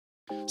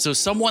So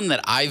someone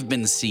that I've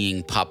been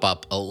seeing pop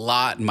up a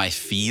lot in my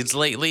feeds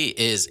lately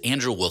is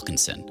Andrew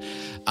Wilkinson.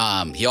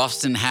 He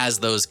often has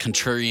those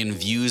contrarian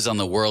views on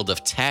the world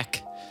of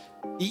tech.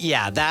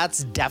 Yeah,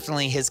 that's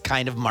definitely his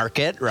kind of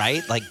market,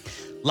 right? Like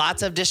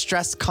lots of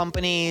distressed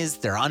companies,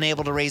 they're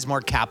unable to raise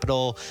more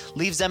capital,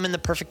 leaves them in the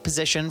perfect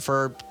position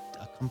for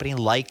a company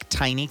like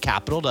Tiny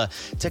Capital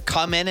to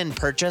come in and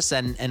purchase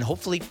and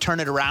hopefully turn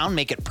it around,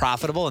 make it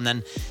profitable, and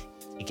then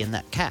take in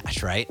that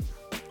cash, right?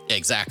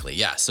 Exactly,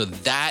 yeah. So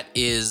that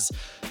is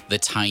the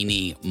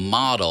Tiny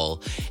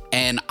model.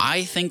 And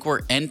I think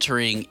we're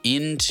entering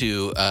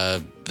into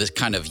this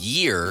kind of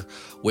year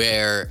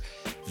where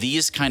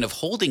these kind of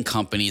holding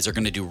companies are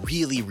going to do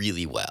really,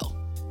 really well.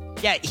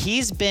 Yeah,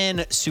 he's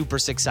been super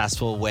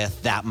successful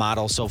with that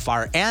model so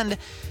far. And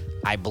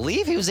I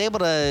believe he was able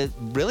to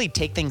really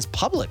take things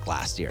public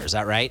last year. Is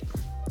that right?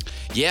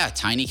 Yeah,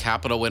 Tiny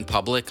Capital went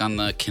public on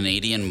the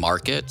Canadian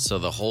market. So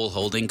the whole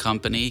holding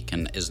company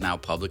is now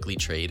publicly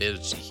traded.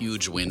 It's a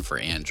huge win for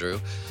Andrew.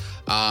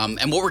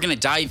 And what we're going to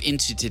dive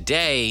into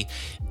today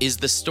is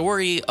the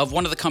story of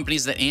one of the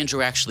companies that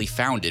Andrew actually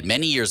founded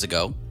many years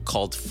ago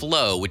called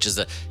Flow, which is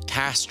a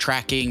task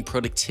tracking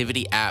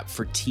productivity app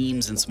for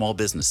teams and small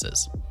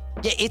businesses.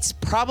 Yeah, it's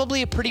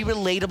probably a pretty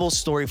relatable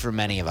story for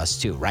many of us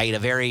too, right? A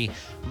very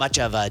much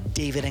of a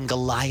David and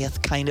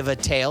Goliath kind of a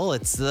tale.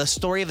 It's the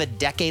story of a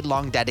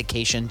decade-long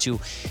dedication to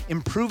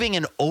improving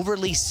an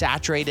overly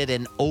saturated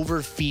and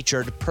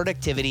over-featured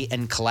productivity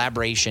and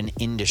collaboration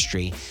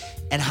industry,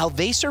 and how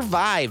they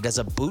survived as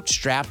a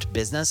bootstrapped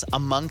business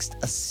amongst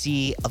a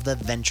sea of the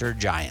venture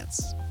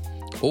giants.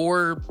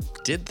 Or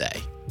did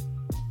they?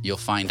 You'll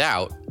find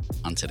out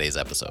on today's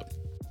episode.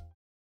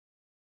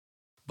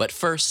 But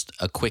first,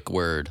 a quick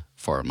word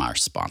from our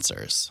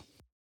sponsors.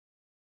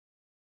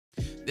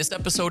 This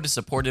episode is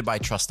supported by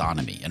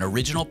Trustonomy, an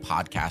original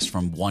podcast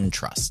from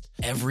OneTrust.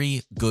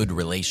 Every good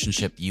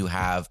relationship you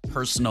have,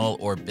 personal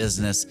or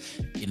business,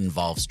 it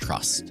involves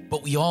trust.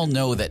 But we all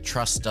know that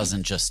trust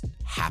doesn't just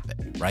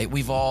happen, right?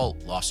 We've all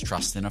lost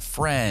trust in a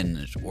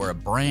friend or a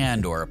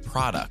brand or a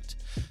product.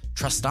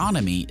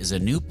 Trustonomy is a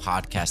new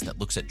podcast that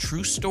looks at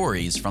true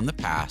stories from the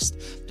past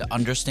to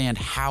understand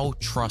how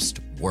trust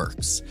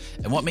works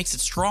and what makes it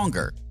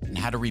stronger and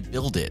how to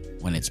rebuild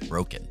it when it's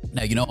broken.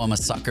 Now, you know, I'm a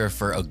sucker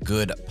for a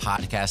good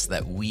podcast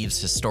that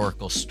weaves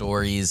historical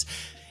stories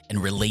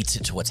and relates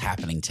it to what's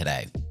happening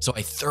today. So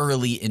I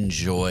thoroughly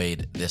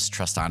enjoyed this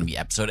Trustonomy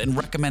episode and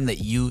recommend that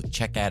you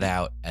check that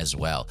out as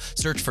well.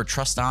 Search for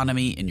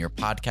Trustonomy in your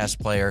podcast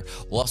player.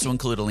 We'll also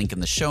include a link in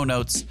the show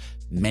notes.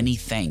 Many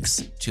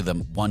thanks to the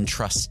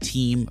OneTrust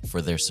team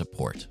for their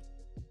support.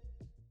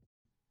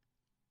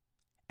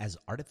 As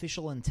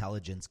artificial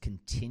intelligence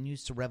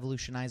continues to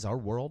revolutionize our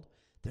world,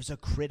 there's a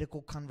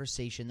critical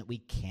conversation that we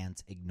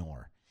can't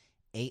ignore: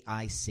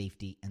 AI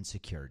safety and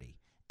security.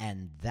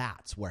 And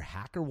that's where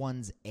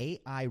HackerOne's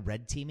AI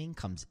red teaming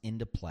comes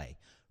into play,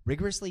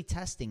 rigorously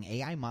testing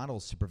AI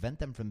models to prevent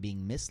them from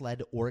being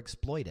misled or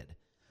exploited.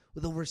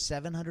 With over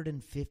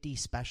 750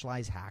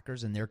 specialized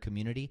hackers in their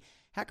community,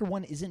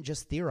 HackerOne isn't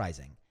just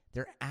theorizing.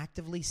 They're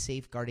actively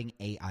safeguarding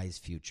AI's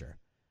future.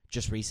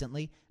 Just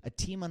recently, a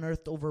team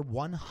unearthed over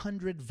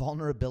 100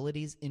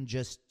 vulnerabilities in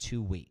just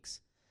 2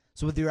 weeks.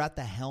 So whether you're at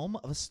the helm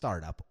of a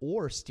startup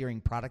or steering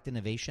product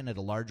innovation at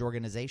a large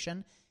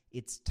organization,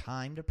 it's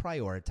time to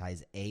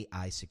prioritize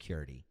AI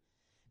security.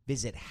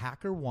 Visit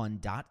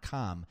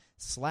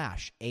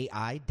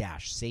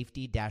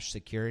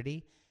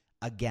hackerone.com/AI-safety-security.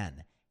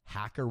 Again,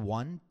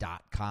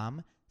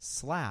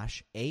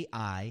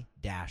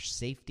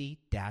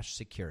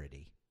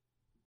 hackerone.com/AI-safety-security.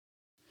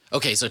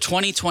 Okay, so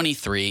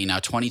 2023, now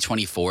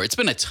 2024, it's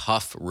been a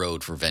tough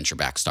road for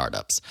venture-backed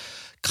startups.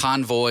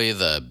 Convoy,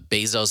 the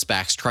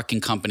Bezos-backed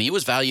trucking company, it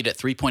was valued at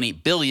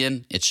 $3.8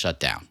 billion. It shut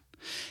down.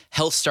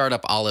 Health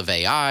startup Olive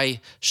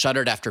AI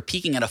shuttered after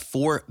peaking at a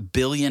 $4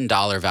 billion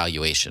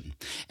valuation.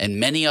 And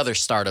many other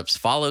startups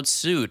followed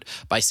suit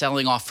by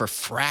selling off for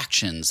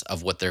fractions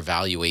of what their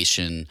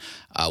valuation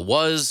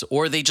was,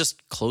 or they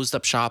just closed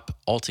up shop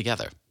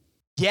altogether.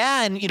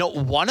 Yeah, and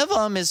one of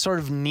them is sort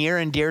of near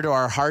and dear to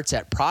our hearts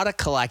at Product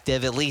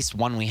Collective, at least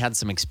one we had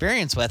some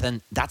experience with,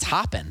 and that's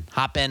Hopin.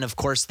 Hopin, of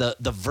course, the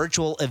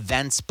virtual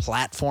events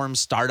platform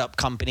startup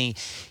company.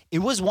 It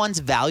was once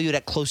valued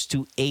at close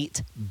to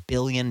 $8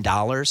 billion.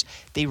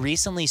 They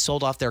recently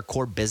sold off their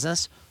core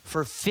business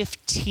for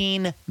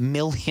 $15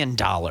 million.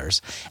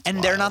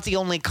 And they're not the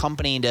only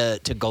company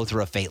to go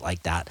through a fate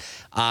like that.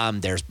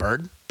 There's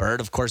Bird. Bird,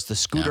 of course, the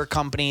scooter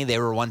company. They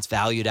were once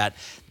valued at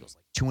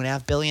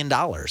 $2.5 billion.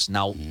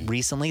 Now,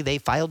 recently they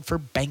filed for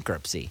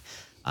bankruptcy.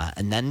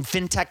 And then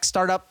fintech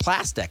startup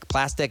Plastic.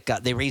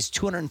 They raised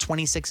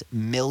 $226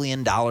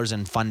 million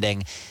in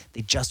funding.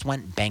 They just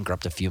went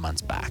bankrupt a few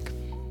months back.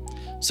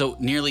 So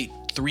nearly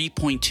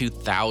 3.2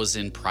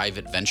 thousand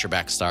private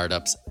venture-backed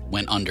startups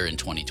went under in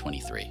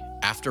 2023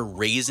 after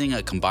raising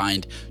a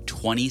combined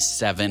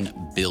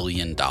 $27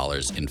 billion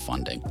in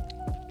funding.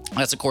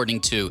 That's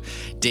according to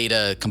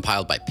data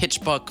compiled by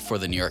PitchBook for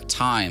the New York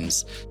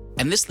Times.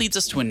 And this leads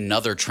us to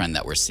another trend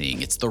that we're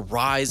seeing. It's the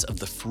rise of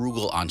the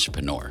frugal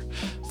entrepreneur.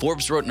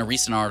 Forbes wrote in a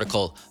recent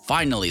article,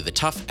 finally, the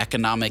tough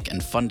economic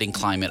and funding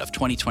climate of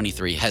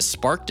 2023 has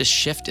sparked a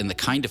shift in the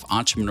kind of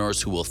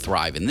entrepreneurs who will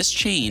thrive. And this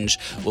change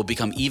will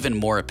become even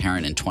more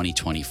apparent in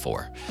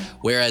 2024.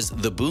 Whereas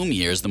the boom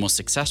years, the most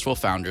successful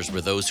founders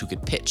were those who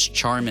could pitch,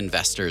 charm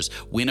investors,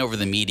 win over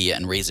the media,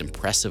 and raise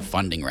impressive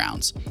funding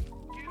rounds.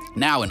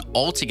 Now, an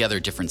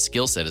altogether different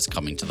skill set is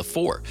coming to the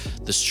fore.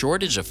 The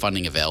shortage of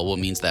funding available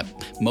means that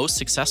most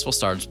successful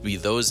startups will be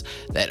those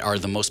that are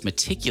the most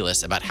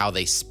meticulous about how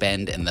they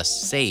spend and thus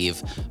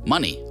save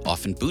money.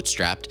 Often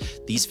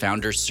bootstrapped, these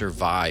founders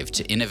survive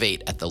to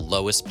innovate at the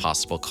lowest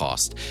possible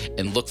cost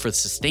and look for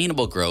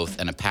sustainable growth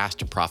and a path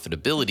to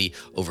profitability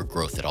over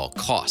growth at all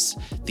costs.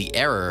 The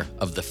era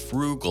of the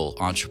frugal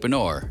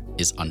entrepreneur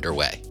is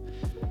underway.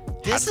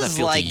 How does that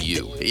feel to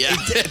you? Yeah.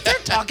 They're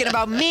talking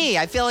about me.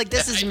 I feel like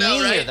this is me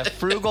here, the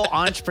frugal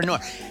entrepreneur.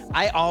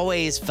 I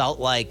always felt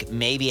like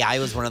maybe I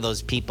was one of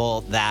those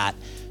people that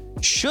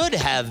should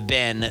have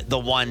been the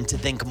one to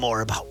think more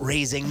about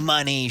raising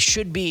money,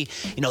 should be,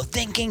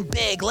 thinking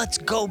big, let's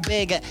go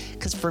big.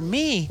 Because for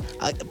me,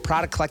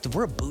 Product Collective,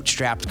 we're a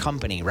bootstrapped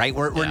company, right?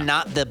 We're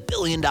not the $1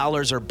 billion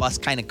or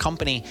bust kind of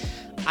company.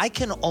 I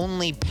can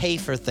only pay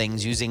for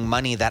things using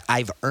money that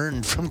I've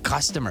earned from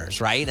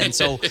customers, right? And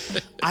so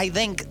I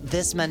think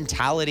this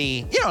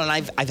mentality, and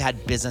I've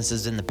had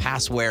businesses in the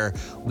past where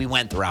we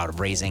went the route of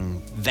raising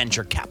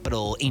venture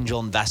capital, angel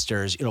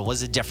investors,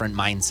 was a different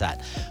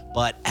mindset.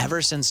 But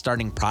ever since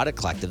starting Product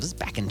Collective, this is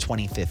back in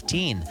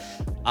 2015,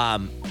 I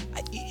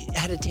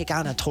had to take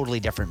on a totally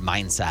different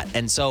mindset.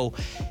 And so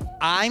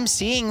I'm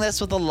seeing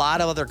this with a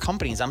lot of other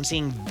companies. I'm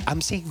seeing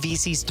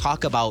VCs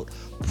talk about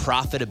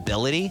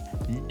profitability.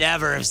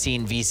 Never have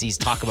seen VCs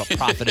talk about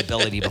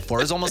profitability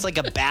before. It's almost like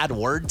a bad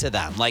word to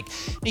them. Like,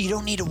 you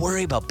don't need to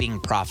worry about being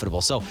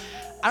profitable. So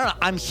I don't know.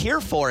 I'm here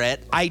for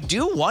it. I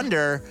do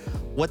wonder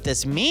what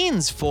this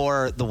means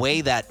for the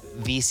way that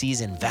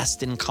VCs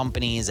invest in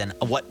companies and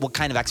what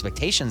kind of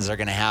expectations they're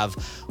going to have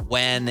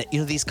when,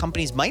 these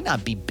companies might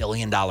not be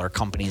billion-dollar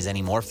companies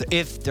anymore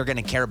if they're going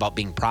to care about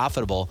being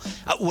profitable.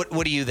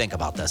 What do you think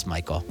about this,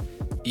 Michael?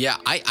 Yeah,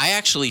 I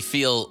actually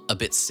feel a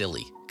bit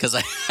silly because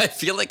I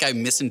feel like I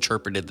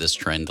misinterpreted this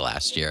trend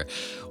last year.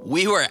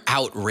 We were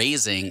out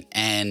raising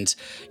and,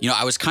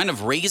 I was kind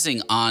of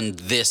raising on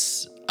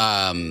this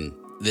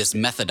this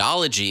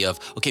methodology of,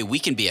 okay, we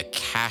can be a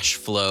cash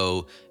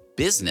flow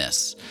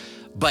business.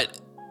 But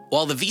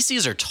while the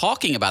VCs are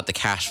talking about the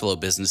cash flow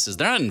businesses,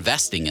 they're not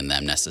investing in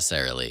them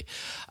necessarily,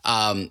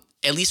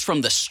 at least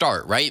from the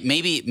start, right?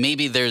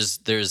 Maybe there's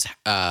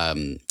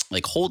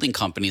like holding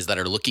companies that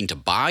are looking to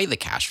buy the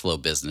cash flow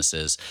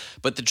businesses,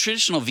 but the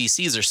traditional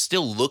VCs are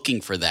still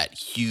looking for that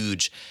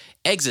huge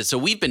exit. So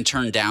we've been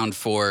turned down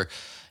for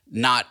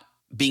not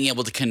being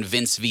able to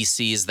convince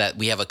VCs that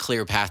we have a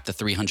clear path to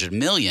 300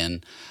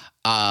 million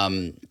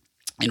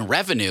in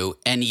revenue.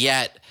 And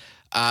yet,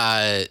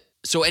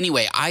 so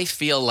anyway, I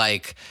feel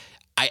like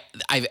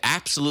I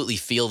absolutely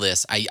feel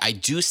this. I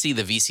do see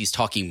the VCs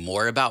talking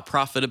more about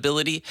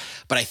profitability,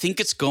 but I think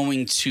it's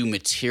going to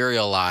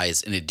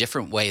materialize in a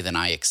different way than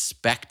I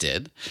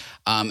expected.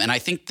 And I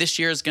think this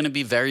year is going to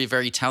be very,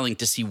 very telling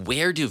to see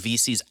where do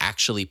VCs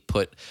actually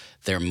put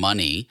their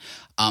money,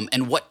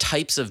 and what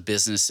types of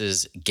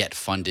businesses get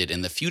funded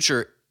in the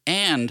future.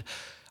 And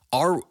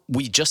are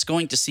we just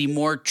going to see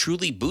more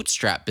truly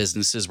bootstrap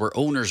businesses where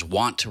owners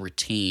want to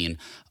retain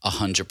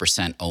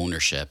 100%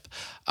 ownership?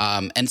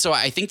 And so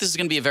I think this is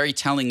going to be a very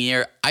telling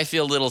year. I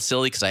feel a little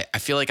silly because I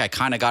feel like I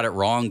kind of got it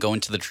wrong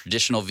going to the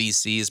traditional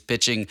VCs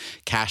pitching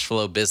cash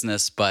flow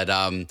business. But,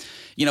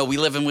 we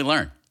live and we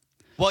learn.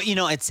 Well,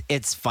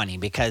 it's funny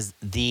because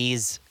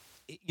these –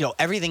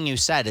 everything you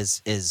said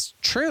is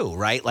true,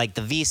 right? Like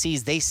the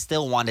VCs, they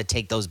still want to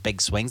take those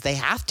big swings. They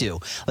have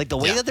to. Like the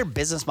way that their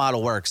business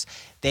model works,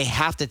 they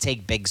have to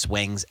take big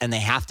swings and they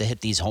have to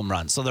hit these home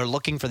runs. So they're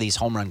looking for these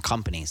home run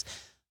companies.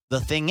 The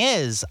thing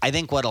is, I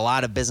think what a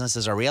lot of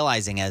businesses are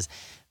realizing is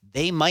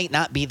they might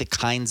not be the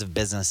kinds of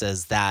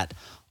businesses that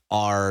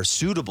are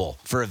suitable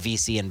for a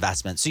VC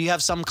investment. So you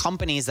have some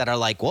companies that are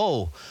like,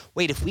 whoa,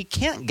 wait, if we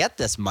can't get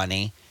this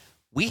money,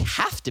 we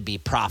have to be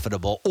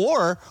profitable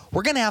or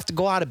we're going to have to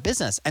go out of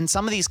business. And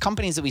some of these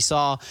companies that we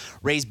saw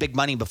raise big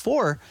money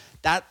before,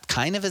 that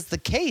kind of is the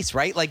case,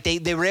 right? Like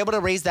they were able to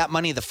raise that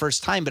money the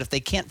first time, but if they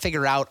can't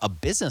figure out a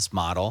business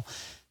model,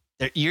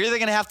 you're either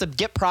going to have to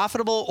get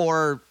profitable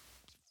or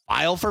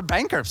file for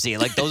bankruptcy,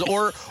 like those,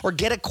 or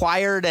get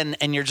acquired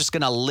and you're just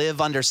going to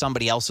live under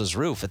somebody else's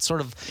roof. It's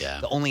sort of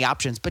the only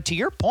options. But to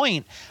your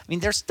point, I mean,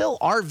 there still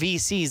are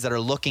VCs that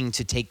are looking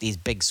to take these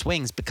big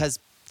swings because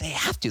they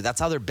have to.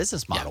 That's how their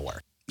business model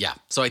works. Yeah.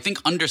 So I think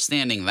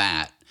understanding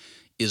that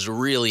is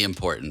really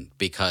important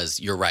because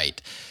you're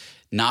right.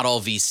 Not all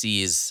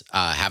VCs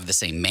have the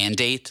same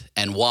mandate.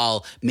 And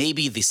while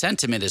maybe the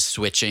sentiment is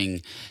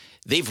switching,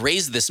 they've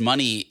raised this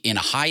money in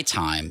a high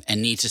time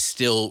and need to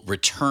still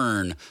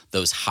return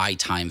those high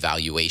time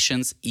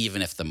valuations,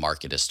 even if the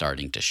market is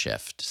starting to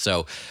shift.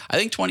 So I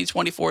think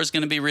 2024 is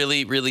going to be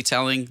really, really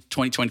telling.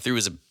 2023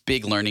 was a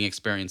big learning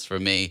experience for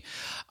me.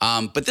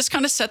 But this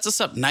kind of sets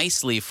us up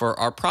nicely for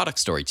our product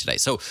story today.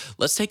 So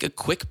let's take a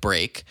quick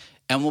break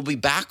and we'll be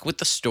back with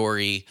the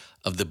story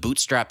of the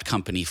bootstrapped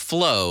company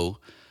Flow,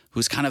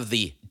 who's kind of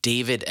the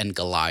David and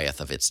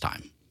Goliath of its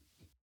time.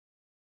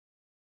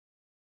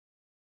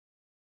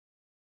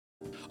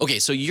 Okay,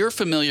 so you're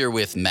familiar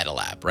with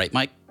MetaLab, right,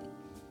 Mike?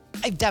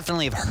 I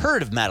definitely have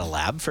heard of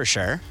MetaLab for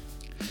sure.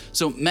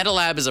 So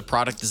MetaLab is a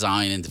product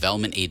design and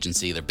development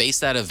agency. They're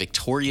based out of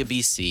Victoria,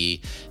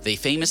 BC. They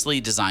famously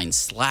design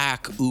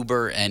Slack,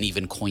 Uber, and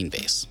even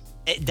Coinbase.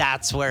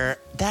 That's where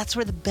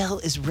the bell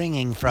is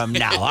ringing from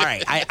now. All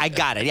right, I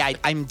got it. Yeah,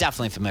 I'm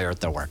definitely familiar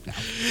with their work now.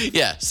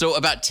 Yeah, so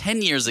about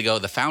 10 years ago,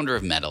 the founder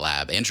of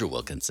MetaLab, Andrew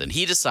Wilkinson,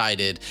 he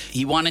decided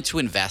he wanted to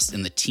invest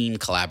in the team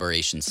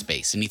collaboration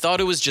space. And he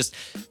thought it was just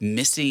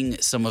missing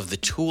some of the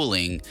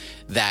tooling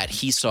that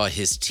he saw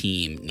his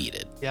team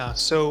needed. Yeah,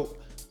 so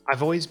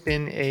I've always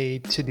been a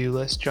to-do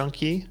list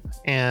junkie,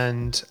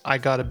 and I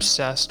got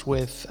obsessed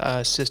with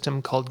a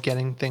system called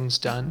Getting Things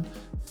Done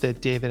that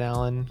David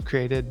Allen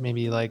created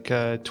maybe like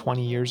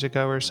 20 years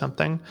ago or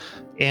something.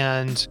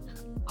 And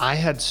I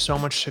had so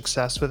much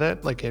success with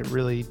it. Like, it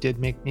really did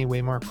make me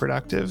way more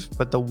productive.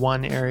 But the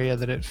one area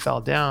that it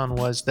fell down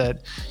was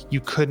that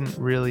you couldn't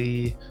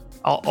really,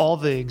 all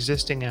the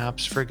existing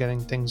apps for getting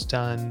things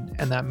done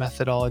and that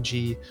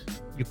methodology,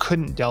 you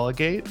couldn't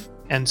delegate.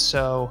 And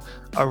so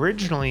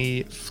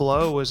originally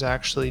Flow was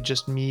actually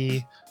just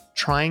me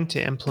trying to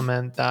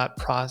implement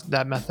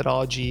that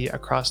methodology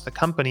across the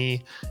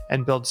company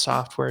and build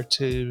software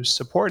to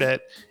support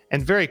it.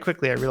 And very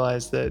quickly I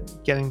realized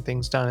that getting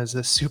things done is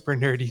a super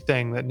nerdy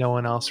thing that no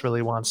one else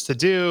really wants to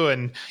do,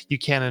 and you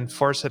can't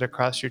enforce it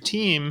across your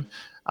team.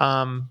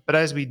 But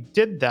as we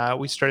did that,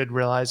 we started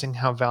realizing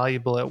how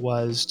valuable it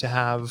was to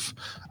have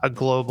a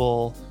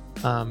global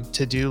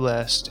to-do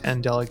list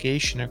and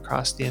delegation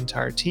across the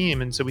entire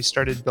team. And so we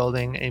started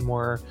building a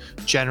more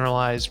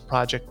generalized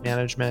project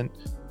management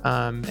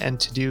and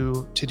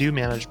to-do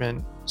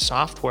management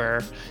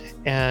software.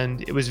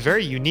 And it was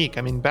very unique.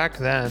 I mean, back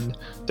then,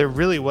 there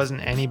really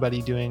wasn't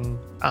anybody doing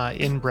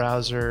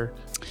in-browser.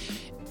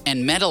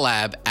 And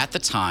MetaLab at the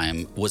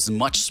time was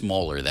much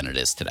smaller than it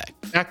is today.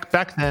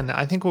 Back then,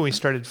 I think when we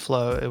started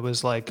Flow, it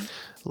was like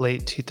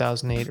late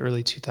 2008,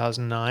 early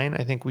 2009.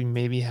 I think we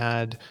maybe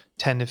had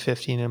 10 to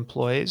 15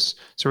 employees.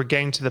 So we're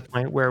getting to the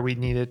point where we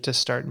needed to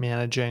start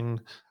managing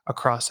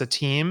across a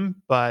team,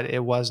 but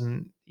it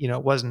wasn't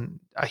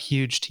a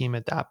huge team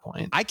at that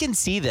point. I can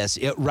see this.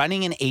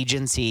 Running an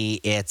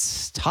agency,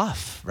 it's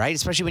tough, right?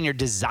 Especially when you're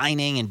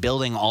designing and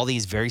building all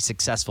these very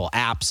successful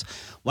apps.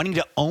 Wanting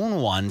to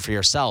own one for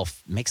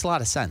yourself makes a lot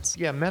of sense.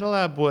 Yeah,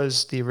 MetaLab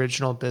was the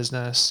original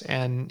business,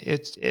 and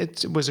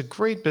it was a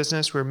great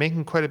business. We were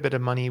making quite a bit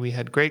of money. We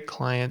had great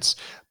clients,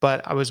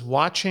 but I was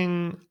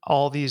watching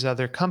all these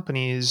other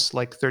companies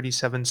like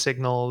 37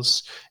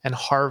 Signals and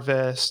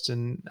Harvest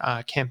and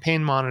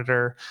Campaign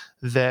Monitor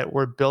that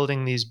were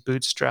building these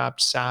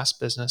bootstrapped SaaS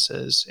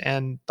businesses.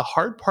 And the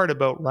hard part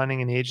about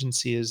running an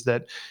agency is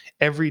that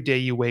every day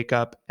you wake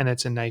up and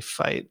it's a knife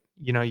fight.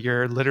 You know,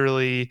 you're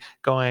literally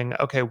going,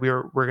 okay,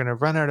 we're going to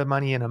run out of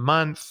money in a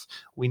month.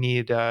 We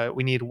need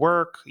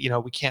work. You know,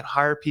 we can't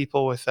hire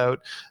people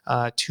without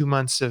 2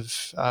 months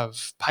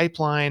of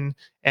pipeline,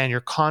 and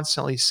you're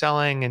constantly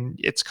selling. And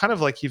it's kind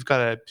of like you've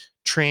got a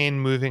train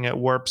moving at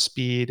warp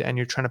speed, and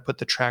you're trying to put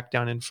the track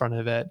down in front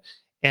of it.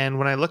 And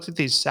when I looked at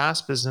these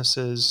SaaS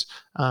businesses,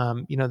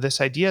 this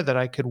idea that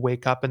I could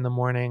wake up in the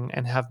morning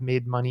and have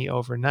made money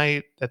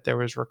overnight, that there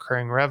was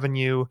recurring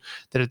revenue,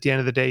 that at the end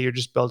of the day, you're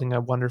just building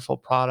a wonderful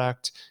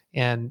product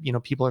and,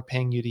 people are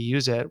paying you to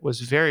use it,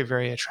 was very,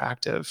 very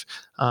attractive.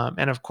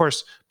 And of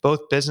course,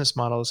 both business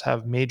models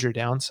have major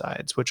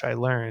downsides, which I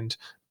learned.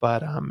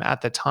 But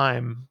at the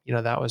time,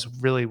 that was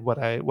really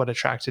what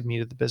attracted me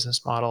to the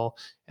business model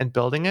and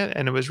building it.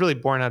 And it was really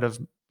born out of,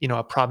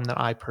 a problem that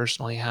I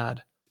personally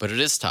had. But it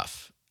is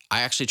tough.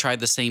 I actually tried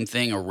the same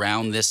thing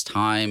around this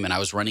time, and I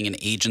was running an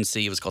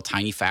agency. It was called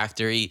Tiny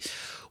Factory.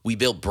 We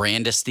built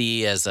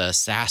Brandisty as a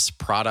SaaS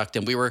product,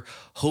 and we were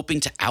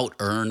hoping to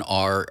out-earn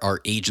our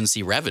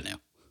agency revenue.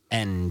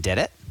 And did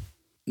it?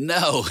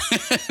 No,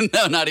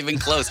 no, not even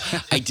close.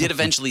 I did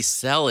eventually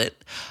sell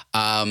it.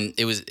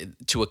 It was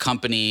to a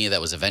company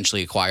that was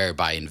eventually acquired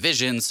by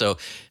Envision. So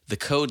the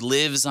code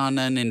lives on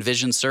an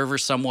Envision server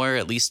somewhere,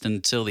 at least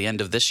until the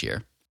end of this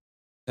year.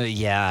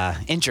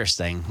 Yeah,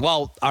 interesting.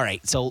 Well, all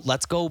right. So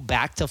let's go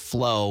back to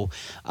Flow.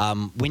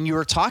 When you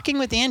were talking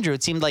with Andrew,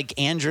 it seemed like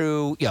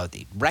Andrew,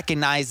 they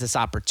recognized this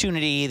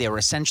opportunity. They were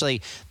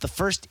essentially the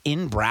first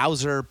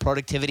in-browser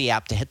productivity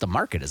app to hit the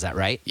market. Is that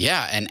right?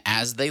 Yeah, and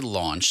as they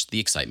launched, the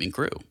excitement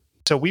grew.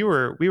 So we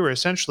were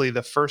essentially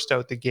the first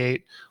out the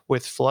gate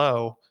with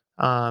Flow,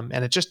 and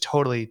it just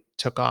totally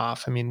took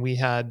off. I mean, we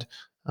had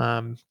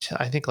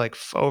I think like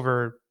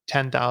over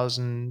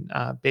 10,000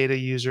 beta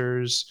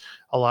users.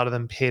 A lot of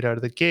them paid out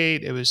of the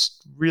gate. It was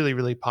really,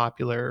 really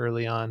popular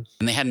early on.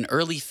 And they had an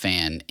early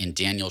fan in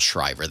Daniel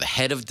Shriver, the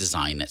head of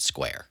design at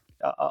Square.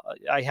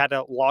 I had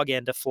a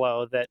login to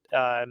Flow that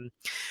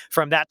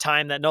from that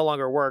time that no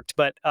longer worked,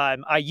 but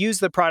I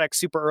used the product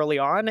super early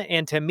on.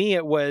 And to me,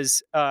 it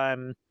was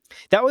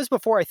that was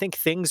before I think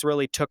things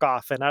really took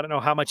off. And I don't know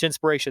how much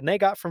inspiration they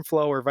got from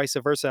Flow or vice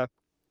versa.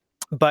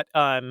 But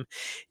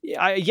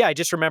I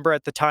just remember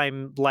at the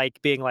time like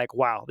being like,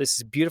 wow, this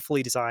is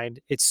beautifully designed.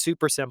 It's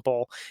super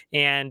simple,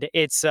 and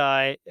it's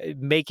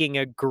making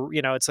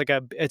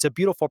it's a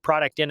beautiful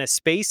product in a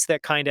space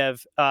that kind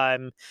of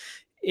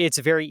it's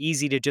very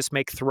easy to just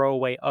make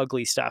throwaway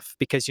ugly stuff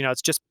because,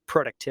 it's just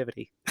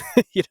productivity.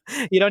 You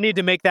don't need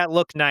to make that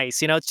look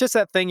nice. It's just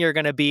that thing you're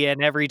going to be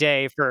in every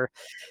day for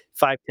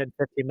 5, 10,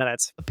 15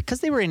 minutes. Because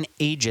they were an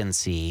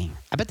agency,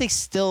 I bet they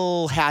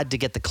still had to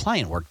get the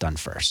client work done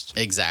first.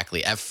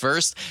 Exactly. At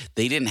first,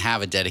 they didn't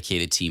have a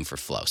dedicated team for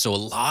Flow. So a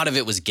lot of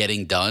it was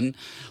getting done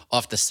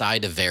off the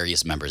side of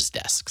various members'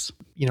 desks.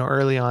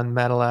 Early on,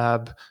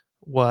 MetaLab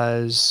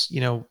was,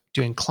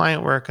 doing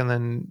client work, and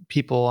then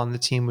people on the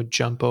team would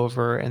jump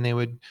over and they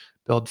would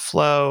build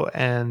Flow,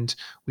 and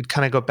we'd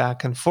kind of go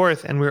back and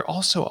forth. And we were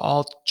also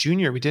all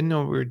junior. We didn't know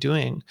what we were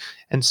doing.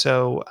 And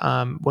so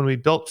when we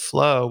built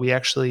Flow, we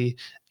actually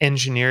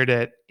engineered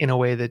it in a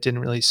way that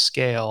didn't really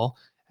scale.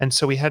 And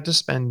so we had to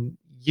spend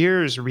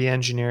years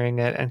re-engineering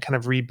it and kind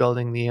of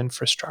rebuilding the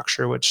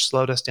infrastructure, which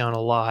slowed us down a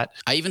lot.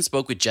 I even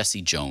spoke with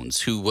Jessie Jones,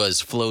 who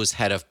was Flow's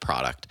head of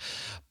product.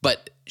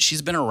 But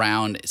she's been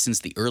around since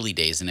the early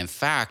days. And in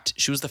fact,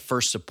 she was the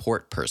first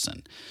support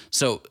person.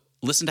 So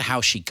listen to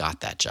how she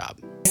got that job.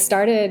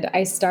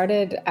 I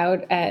started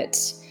out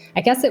at,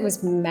 I guess it was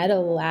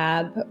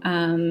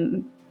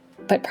MetaLab,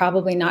 but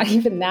probably not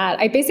even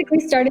that. I basically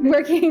started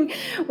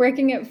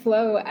working at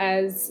Flow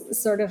as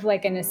sort of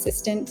like an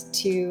assistant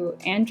to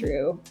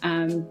Andrew.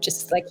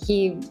 Just like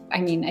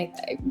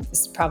this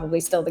is probably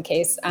still the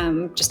case,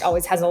 just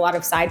always has a lot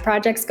of side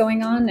projects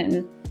going on.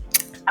 And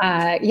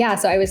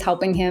so I was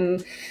helping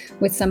him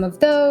with some of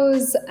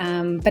those,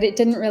 but it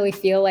didn't really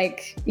feel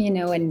like,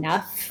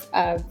 enough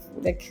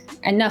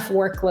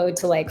workload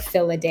to like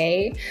fill a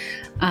day.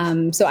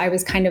 So I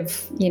was kind of,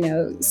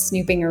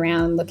 snooping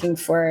around looking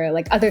for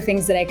like other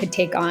things that I could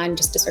take on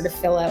just to sort of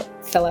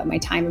fill out my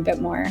time a bit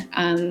more.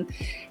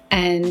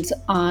 And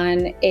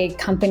on a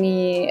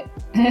company,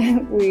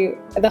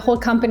 the whole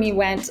company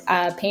went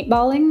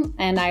paintballing,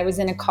 and I was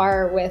in a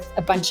car with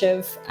a bunch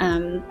of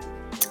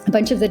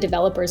the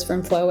developers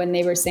from Flow, and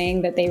they were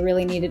saying that they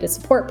really needed a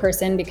support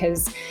person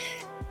because,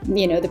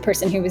 the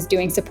person who was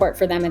doing support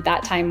for them at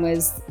that time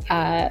was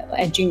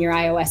a junior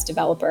iOS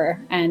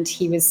developer, and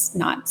he was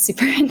not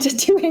super into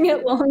doing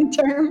it long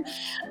term.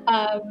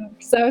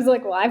 So I was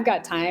like, well, I've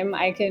got time.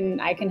 I can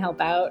help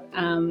out.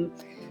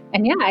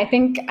 I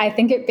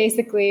think it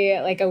basically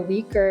like a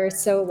week or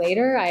so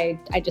later, I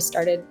just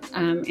started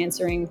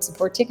answering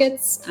support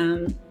tickets,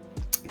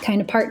 kind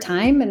of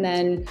part-time, and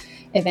then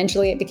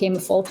eventually it became a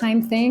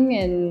full-time thing.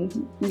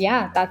 And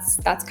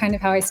that's kind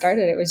of how I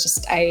started. It was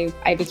just, I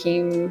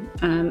became,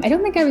 I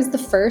don't think I was the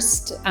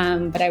first,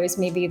 but I was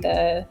maybe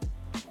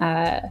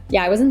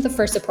I wasn't the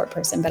first support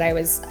person, but I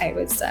was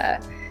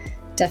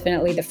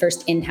definitely the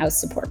first in-house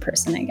support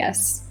person, I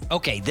guess.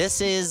 Okay,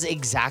 this is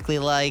exactly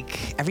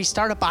like every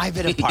startup I've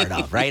been a part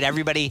of, right?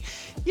 Everybody,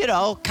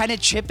 kind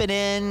of chipping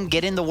in,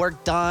 getting the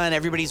work done.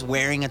 Everybody's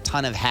wearing a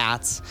ton of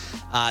hats.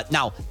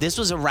 Now, this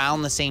was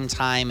around the same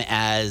time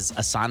as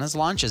Asana's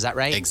launch, is that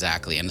right?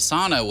 Exactly. And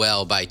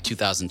Asana, by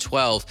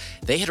 2012,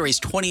 they had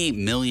raised $28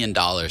 million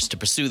to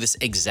pursue this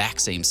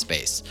exact same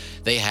space.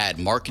 They had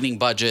marketing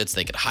budgets.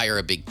 They could hire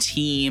a big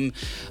team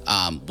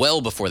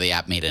well before the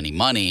app made any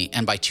money.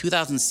 And by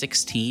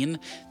 2016,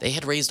 they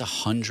had raised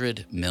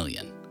 $100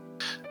 million.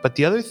 But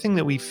the other thing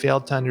that we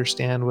failed to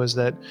understand was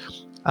that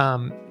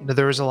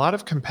there was a lot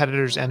of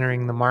competitors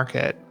entering the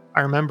market.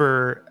 I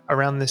remember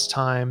around this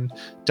time,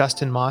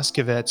 Dustin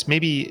Moskovitz,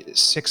 maybe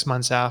 6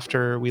 months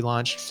after we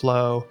launched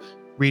Flow,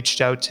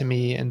 reached out to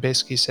me and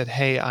basically said,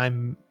 hey,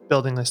 I'm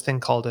building this thing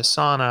called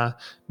Asana.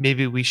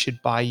 Maybe we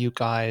should buy you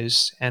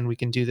guys and we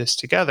can do this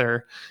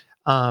together.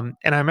 And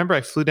I remember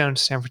I flew down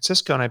to San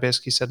Francisco and I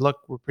basically said, look,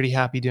 we're pretty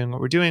happy doing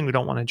what we're doing. We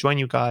don't want to join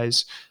you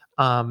guys.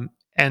 And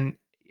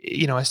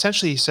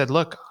essentially he said,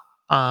 look,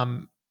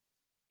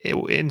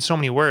 in so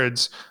many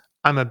words,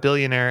 I'm a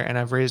billionaire and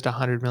I've raised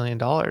 $100 million.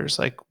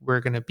 Like,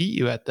 we're going to beat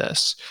you at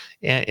this.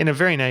 And in a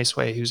very nice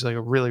way. He was like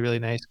a really, really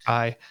nice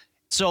guy.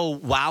 So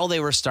while they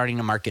were starting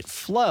to market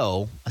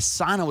Flow,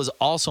 Asana was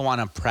also on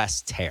a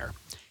press tear.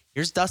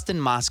 Here's Dustin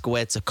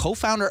Moskovitz, a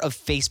co-founder of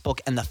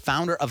Facebook and the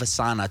founder of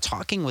Asana,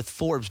 talking with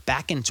Forbes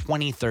back in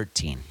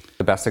 2013.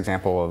 The best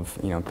example of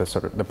the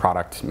sort of the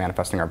product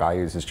manifesting our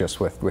values is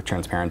just with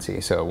transparency.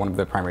 So one of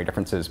the primary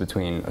differences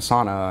between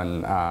Asana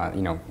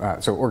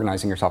and so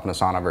organizing yourself in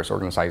Asana versus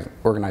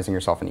organizing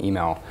yourself in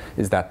email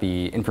is that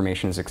the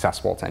information is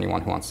accessible to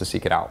anyone who wants to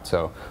seek it out.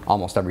 So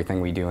almost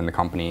everything we do in the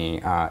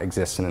company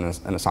exists in an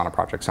Asana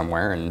project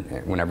somewhere,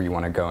 and whenever you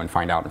want to go and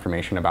find out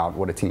information about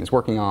what a team is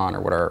working on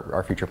or what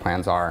our future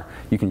plans are,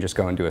 you can just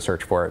go and do a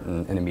search for it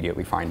and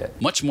immediately find it.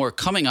 Much more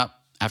coming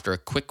up after a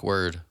quick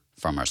word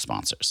from our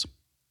sponsors.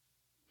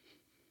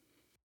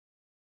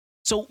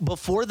 So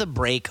before the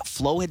break,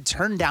 Flow had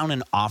turned down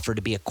an offer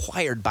to be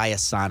acquired by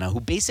Asana, who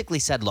basically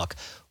said, look,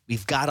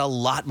 we've got a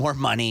lot more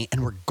money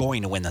and we're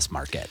going to win this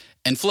market.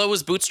 And Flow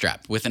was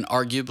bootstrapped with an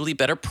arguably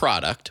better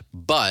product,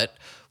 but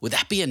would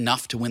that be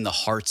enough to win the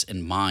hearts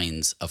and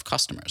minds of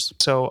customers?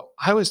 So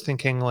I was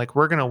thinking like,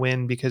 we're going to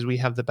win because we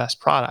have the best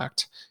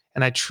product.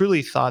 And I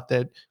truly thought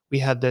that we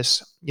had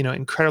this,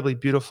 incredibly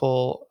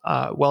beautiful,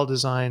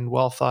 well-designed,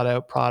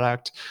 well-thought-out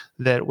product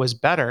that was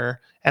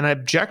better. And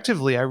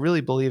objectively, I really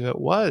believe it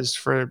was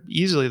for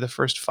easily the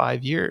first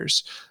 5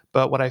 years.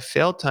 But what I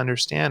failed to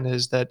understand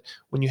is that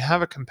when you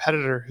have a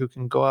competitor who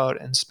can go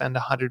out and spend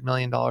 $100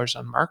 million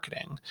on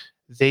marketing,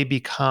 they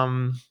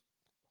become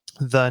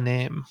the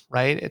name,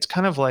 right? It's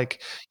kind of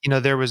like,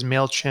 there was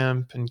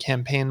MailChimp and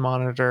Campaign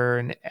Monitor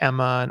and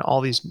Emma and all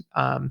these,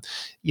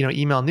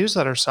 email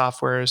newsletter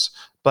softwares,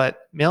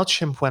 but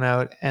MailChimp went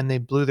out and they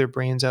blew their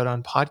brains out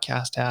on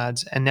podcast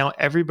ads. And now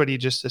everybody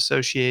just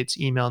associates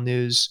email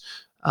news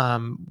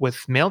with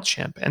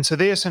MailChimp. And so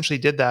they essentially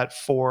did that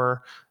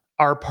for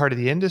our part of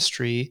the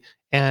industry.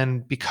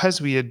 And because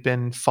we had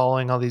been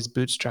following all these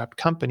bootstrapped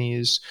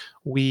companies,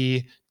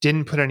 we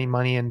didn't put any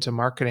money into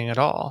marketing at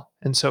all.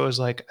 And so it was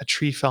like a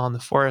tree fell in the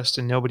forest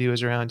and nobody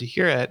was around to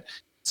hear it.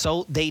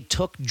 So they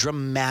took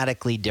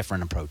dramatically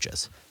different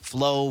approaches.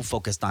 Flow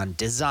focused on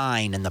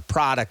design and the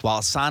product, while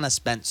Asana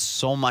spent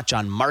so much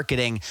on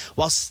marketing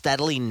while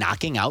steadily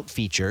knocking out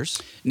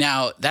features.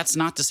 Now, that's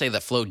not to say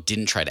that Flow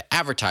didn't try to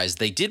advertise.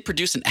 They did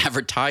produce an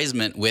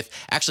advertisement with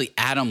actually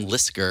Adam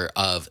Lisker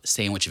of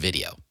Sandwich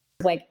Video.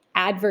 Like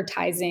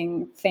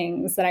advertising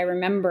things that I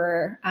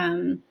remember,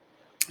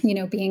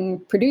 being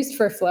produced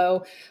for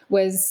Flow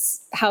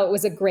was how it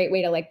was a great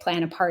way to like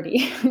plan a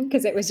party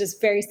because it was just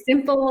very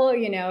simple.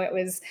 It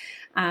was,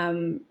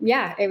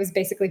 it was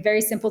basically very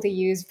simple to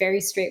use,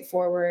 very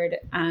straightforward.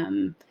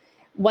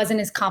 Wasn't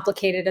as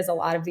complicated as a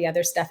lot of the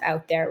other stuff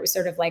out there. It was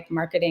sort of like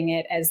marketing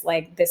it as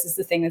like, this is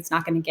the thing that's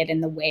not going to get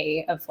in the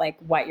way of like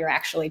what you're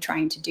actually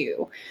trying to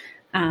do.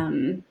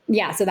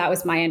 So that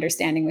was my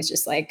understanding, was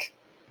just like,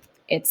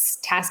 it's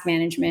task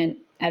management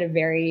at a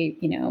very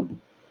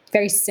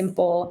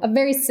simple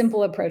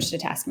approach to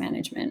task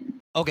management.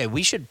 Okay,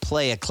 we should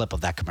play a clip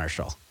of that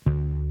commercial.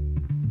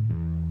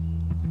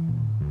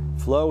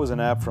 Flow is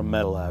an app from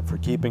MetaLab for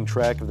keeping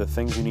track of the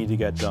things you need to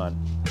get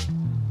done.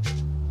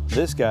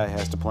 This guy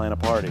has to plan a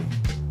party,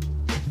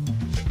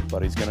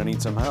 but he's going to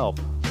need some help.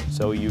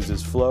 So he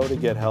uses Flow to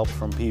get help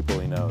from people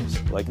he knows,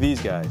 like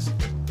these guys.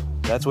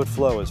 That's what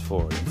Flow is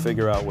for. You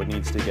figure out what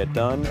needs to get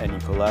done, and you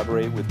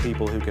collaborate with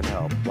people who can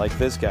help, like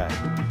this guy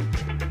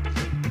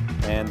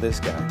and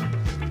this guy.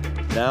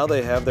 Now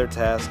they have their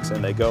tasks,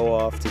 and they go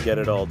off to get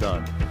it all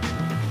done.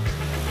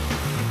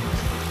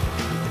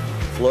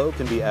 Flow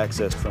can be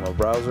accessed from a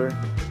browser,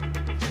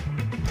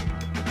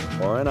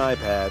 or an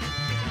iPad,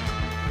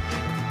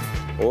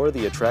 or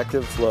the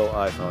attractive Flow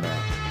iPhone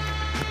app.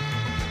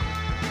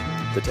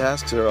 The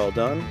tasks are all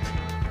done,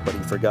 but he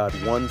forgot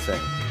one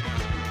thing.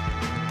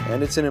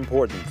 And it's an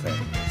important thing,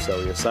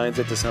 so he assigns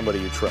it to somebody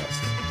you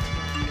trust.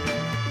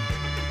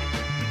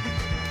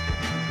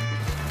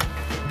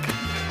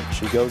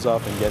 She goes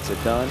off and gets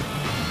it done,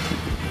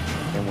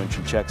 and when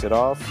she checks it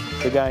off,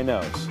 the guy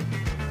knows.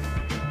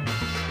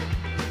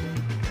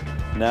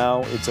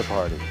 Now it's a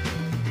party.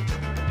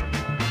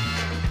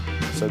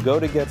 So go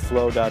to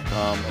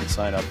getflow.com and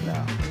sign up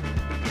now.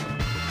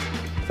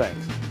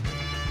 Thanks.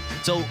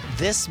 So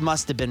this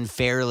must have been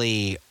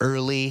fairly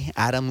early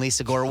Adam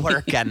Lisker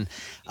work. And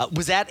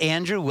was that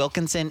Andrew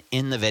Wilkinson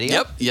in the video?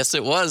 Yep. Yes,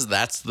 it was.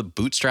 That's the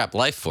bootstrap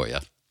life for you.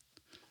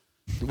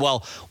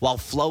 Well, while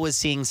Flow is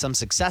seeing some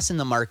success in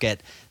the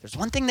market, there's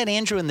one thing that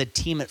Andrew and the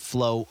team at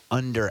Flow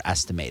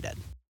underestimated.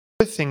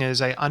 The thing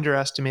is, I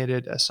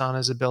underestimated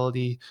Asana's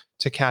ability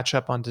to catch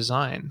up on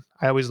design.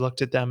 I always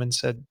looked at them and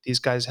said, these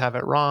guys have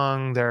it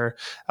wrong. They're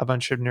a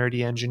bunch of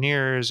nerdy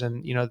engineers.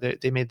 And,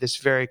 they made this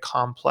very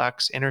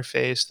complex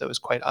interface that was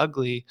quite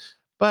ugly.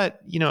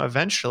 But,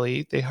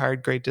 eventually they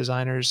hired great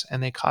designers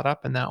and they caught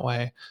up in that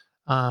way.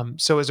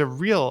 So it was a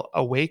real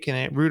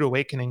rude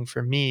awakening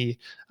for me.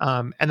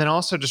 And then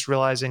also just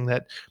realizing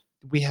that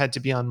we had to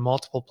be on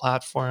multiple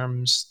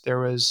platforms. There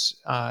was,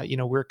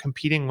 we're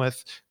competing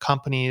with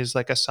companies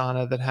like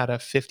Asana that had a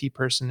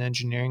 50-person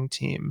engineering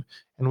team,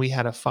 and we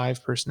had a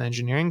 5-person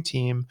engineering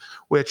team,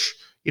 which,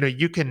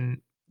 you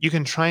can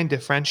try and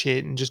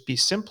differentiate and just be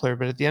simpler.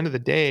 But at the end of the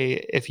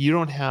day, if you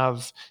don't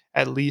have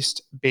at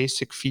least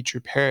basic feature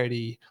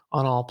parity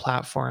on all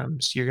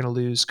platforms, you're going to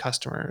lose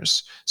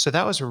customers. So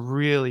that was a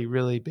really,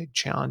 really big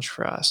challenge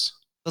for us.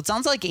 So it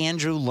sounds like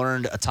Andrew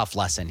learned a tough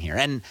lesson here.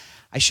 And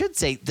I should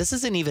say, this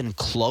isn't even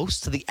close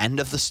to the end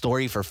of the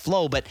story for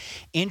Flow, but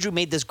Andrew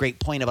made this great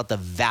point about the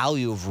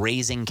value of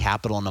raising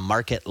capital in a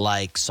market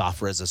like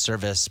software as a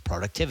service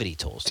productivity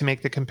tools. To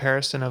make the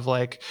comparison of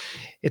like,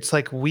 it's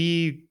like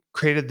we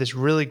created this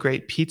really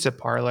great pizza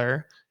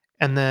parlor,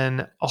 and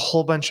then a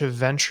whole bunch of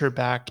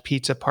venture-backed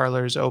pizza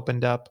parlors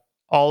opened up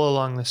all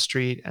along the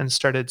street and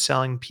started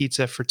selling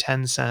pizza for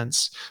 10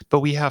 cents, but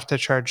we have to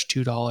charge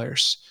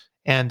 $2.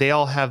 And they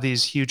all have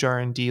these huge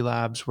R&D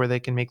labs where they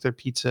can make their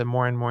pizza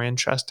more and more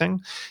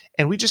interesting.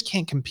 And we just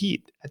can't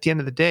compete. At the end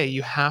of the day,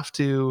 you have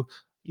to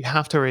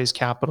raise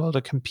capital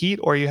to compete,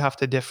 or you have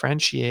to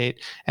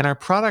differentiate. And our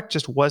product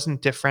just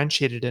wasn't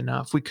differentiated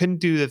enough. We couldn't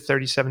do the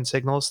 37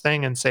 signals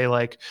thing and say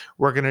like,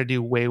 we're going to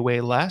do way,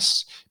 way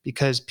less,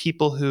 because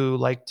people who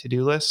like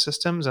to-do list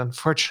systems,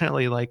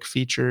 unfortunately, like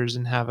features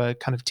and have a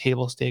kind of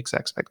table stakes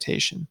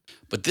expectation.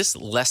 But this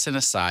lesson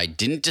aside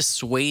didn't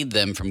dissuade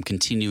them from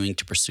continuing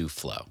to pursue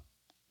Flow.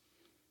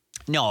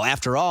 No,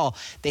 after all,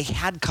 they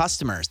had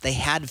customers, they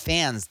had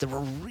fans that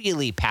were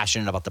really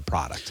passionate about the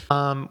product.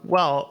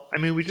 Well, I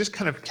mean, we just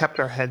kind of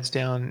kept our heads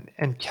down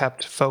and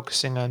kept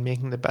focusing on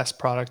making the best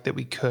product that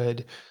we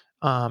could,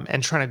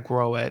 and trying to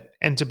grow it.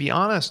 And to be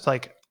honest,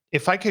 like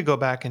if I could go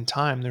back in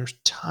time, there's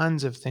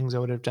tons of things I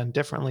would have done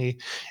differently.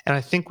 And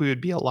I think we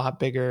would be a lot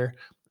bigger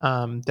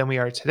than we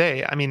are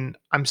today. I mean,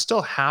 I'm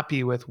still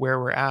happy with where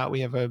we're at. We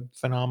have a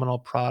phenomenal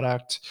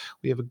product.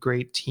 We have a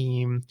great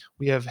team.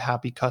 We have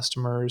happy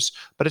customers,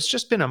 but it's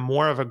just been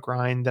more of a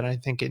grind than I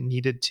think it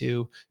needed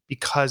to,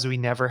 because we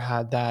never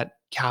had that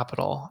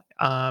capital.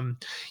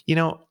 You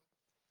know,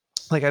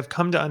 like I've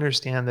come to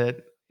understand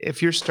that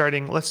if you're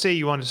starting, let's say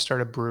you want to start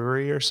a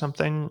brewery or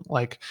something,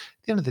 like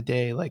at the end of the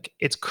day, like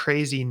it's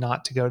crazy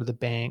not to go to the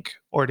bank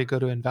or to go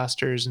to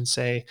investors and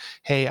say,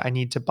 hey, I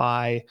need to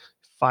buy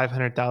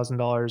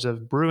 $500,000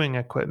 of brewing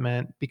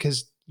equipment,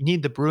 because you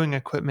need the brewing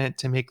equipment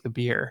to make the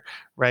beer,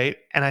 right?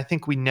 And I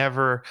think we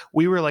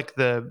were like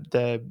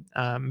the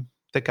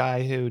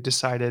guy who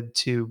decided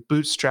to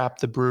bootstrap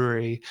the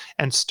brewery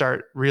and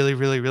start really,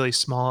 really, really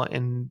small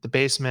in the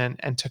basement,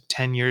 and took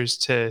 10 years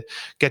to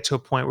get to a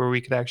point where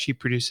we could actually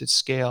produce at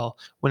scale,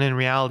 when in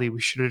reality,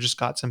 we should have just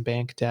got some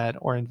bank debt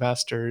or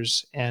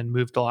investors and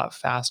moved a lot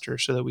faster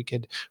so that we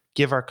could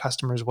give our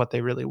customers what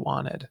they really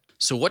wanted.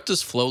 So what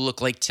does Flow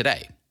look like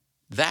today?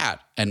 That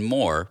and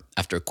more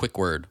after a quick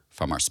word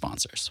from our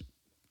sponsors.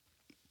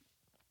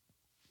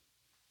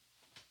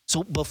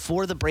 So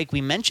before the break, we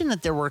mentioned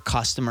that there were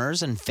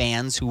customers and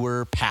fans who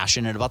were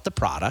passionate about the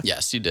product.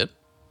 Yes, you did.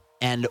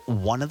 And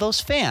one of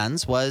those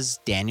fans was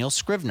Daniel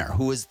Scrivener,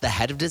 who is the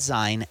head of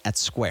design at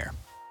Square.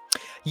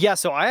 Yeah,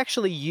 so I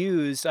actually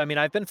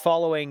I've been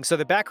following, so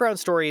the background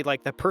story,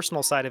 like the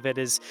personal side of it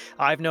is,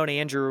 I've known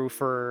Andrew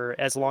for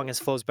as long as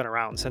Flow's been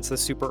around, since the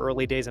super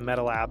early days of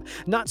MetaLab.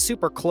 Not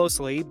super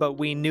closely, but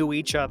we knew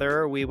each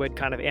other. We would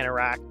kind of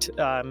interact,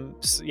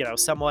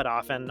 somewhat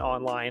often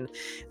online.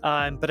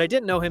 But I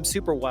didn't know him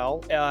super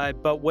well.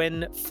 But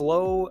when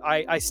Flow,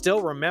 I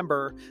still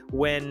remember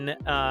when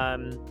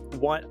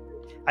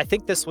I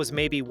think this was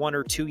maybe 1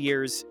 or 2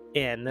 years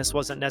in. This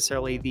wasn't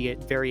necessarily the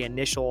very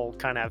initial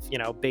kind of,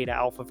 beta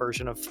alpha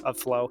version of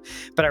Flow.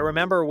 But I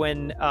remember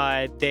when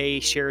they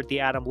shared the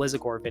Adam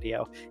Lizagor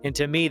video. And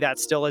to me, that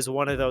still is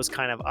one of those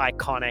kind of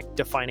iconic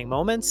defining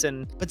moments.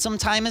 But some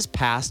time has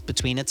passed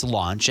between its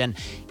launch, and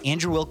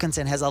Andrew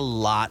Wilkinson has a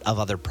lot of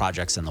other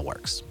projects in the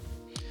works.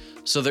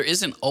 So there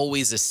isn't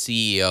always a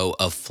CEO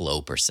of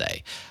Flow per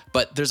se,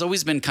 but there's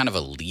always been kind of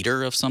a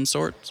leader of some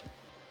sort.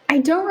 I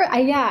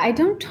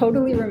don't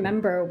totally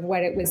remember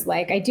what it was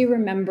like. I do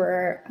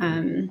remember,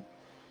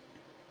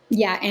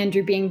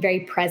 Andrew being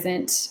very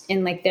present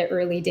in like the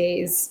early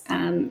days,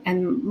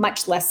 and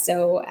much less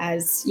so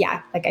as,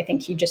 I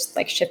think he just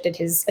like shifted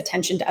his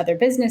attention to other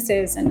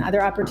businesses and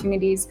other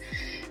opportunities.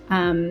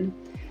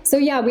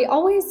 We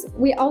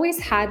always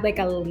had like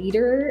a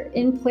leader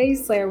in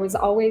place. There was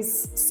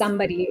always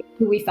somebody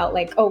who we felt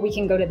like, oh, we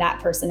can go to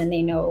that person and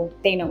they know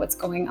what's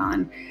going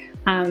on.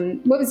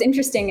 What was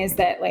interesting is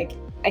that, like,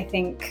 I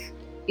think,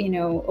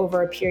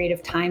 over a period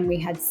of time, we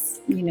had,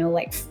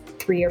 like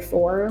 3 or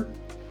 4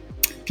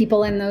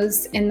 people in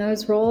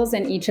those roles,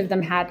 and each of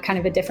them had kind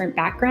of a different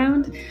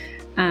background.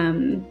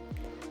 And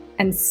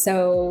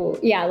so,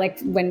 like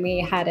when we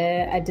had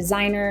a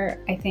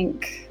designer, I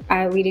think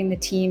leading the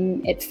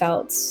team, it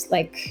felt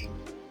like,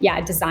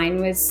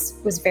 design was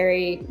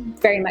very,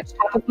 very much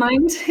top of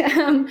mind.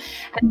 And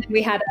then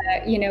we had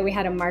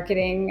a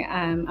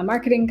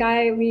marketing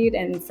guy lead.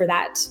 And for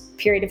that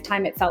period of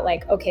time, it felt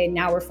like, okay,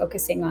 now we're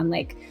focusing on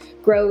like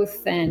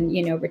growth and,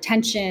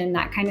 retention,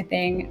 that kind of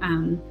thing.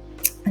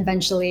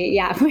 Eventually,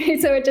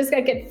 so it just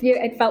like,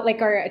 it felt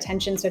like our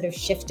attention sort of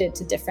shifted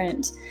to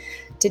different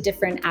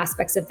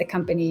aspects of the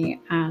company,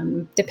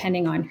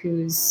 depending on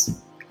who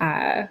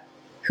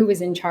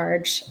was in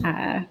charge.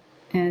 But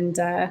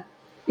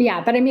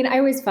I mean, I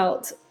always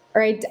felt,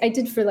 or I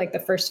did for like the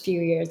first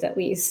few years at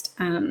least,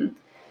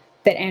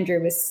 that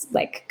Andrew was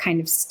like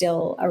kind of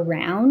still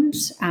around,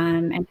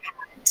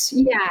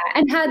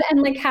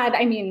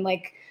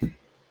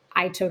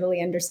 I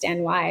totally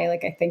understand why.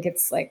 Like, I think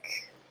it's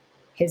like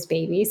his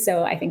baby.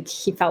 So I think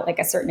he felt like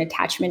a certain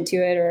attachment to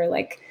it, or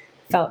like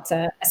felt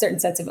a certain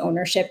sense of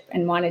ownership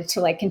and wanted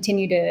to like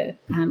continue to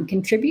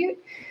contribute.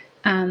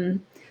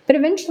 But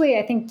eventually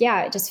I think,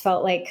 yeah, it just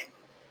felt like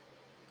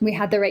we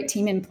had the right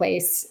team in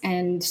place,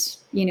 and,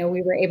 you know,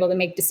 we were able to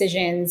make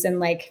decisions and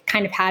like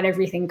kind of had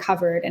everything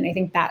covered. And I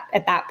think that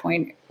at that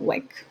point,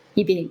 like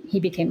he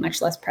became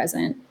much less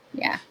present.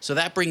 Yeah. So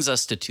that brings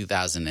us to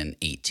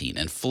 2018.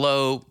 And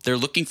Flow, they're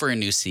looking for a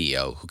new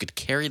CEO who could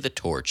carry the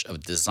torch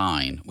of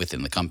design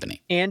within the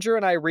company. Andrew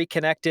and I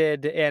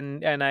reconnected,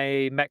 and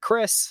I met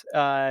Chris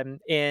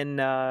in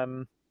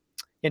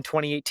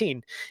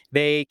 2018.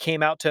 They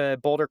came out to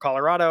Boulder,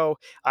 Colorado.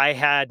 I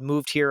had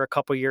moved here a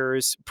couple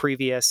years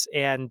previous,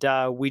 and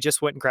we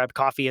just went and grabbed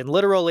coffee. And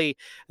literally,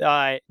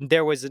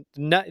 there was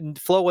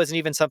Flow wasn't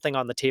even something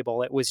on the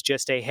table. It was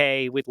just a,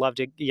 hey, we'd love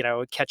to,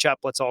 catch up.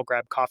 Let's all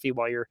grab coffee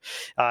while you're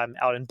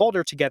out in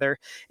Boulder together.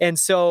 And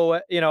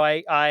so,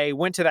 I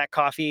went to that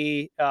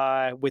coffee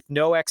with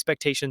no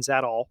expectations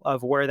at all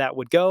of where that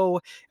would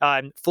go.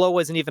 Flow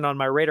wasn't even on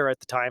my radar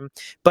at the time.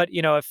 But,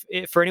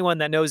 if for anyone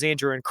that knows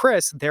Andrew and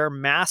Chris, they're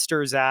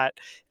masters at,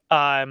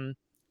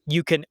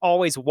 you can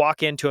always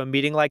walk into a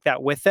meeting like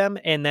that with them,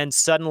 and then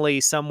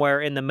suddenly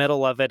somewhere in the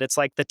middle of it, it's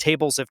like the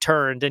tables have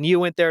turned, and you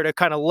went there to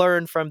kind of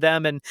learn from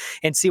them and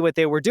see what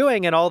they were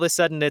doing, and all of a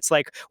sudden it's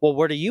like, well,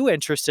 what are you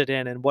interested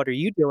in, and what are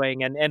you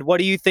doing, and what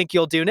do you think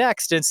you'll do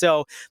next? And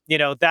so,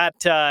 that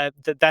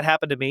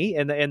happened to me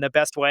in the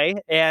best way,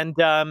 and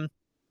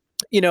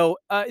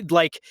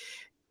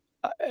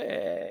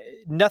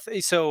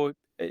nothing. So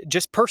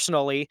just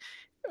personally,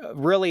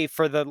 really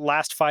for the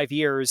last 5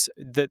 years,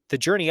 the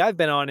journey I've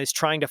been on is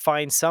trying to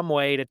find some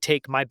way to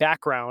take my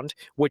background,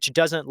 which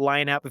doesn't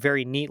line up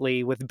very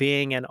neatly with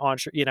being an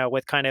entrepreneur,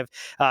 with kind of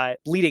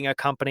leading a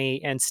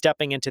company and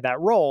stepping into that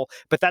role.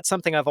 But that's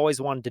something I've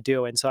always wanted to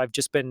do. And so I've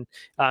just been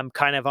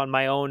kind of on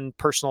my own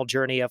personal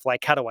journey of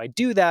like, how do I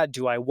do that?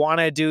 Do I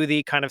want to do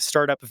the kind of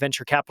startup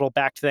venture capital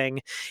backed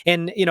thing?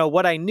 And,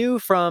 what I knew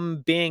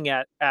from being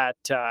at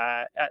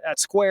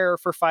Square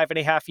for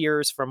 5.5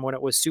 years, from when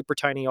it was super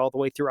tiny all the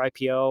way through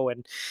IPO,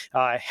 and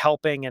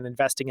helping and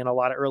investing in a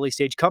lot of early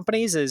stage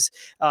companies, is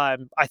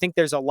I think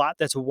there's a lot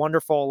that's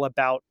wonderful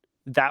about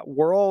that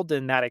world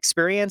and that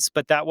experience,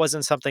 but that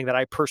wasn't something that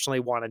I personally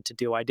wanted to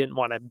do. I didn't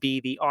want to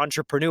be the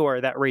entrepreneur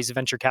that raised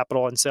venture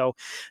capital. And so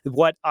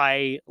what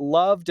I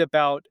loved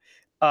about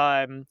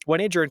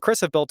what Andrew and Chris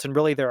have built, and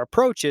really their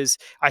approach, is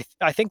I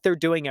think they're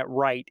doing it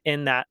right,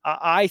 in that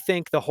I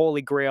think the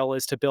holy grail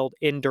is to build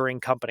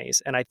enduring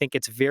companies. And I think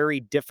it's very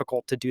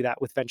difficult to do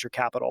that with venture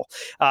capital.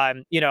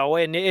 And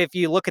if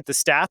you look at the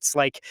stats,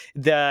 like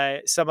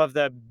some of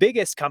the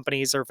biggest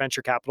companies are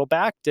venture capital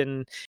backed.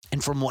 And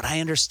from what I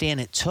understand,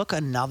 it took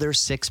another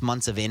 6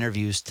 months of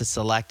interviews to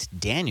select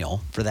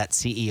Daniel for that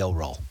CEO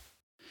role.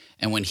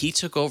 And when he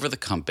took over the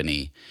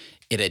company,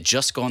 it had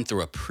just gone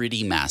through a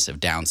pretty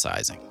massive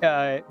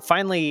downsizing.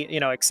 Finally,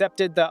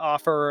 accepted the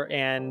offer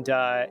and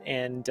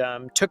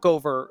took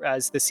over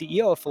as the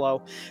CEO of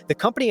Flow. The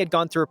company had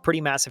gone through a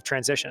pretty massive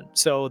transition.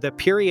 So the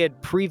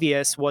period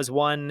previous was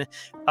one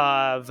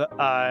of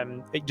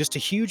just a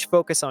huge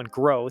focus on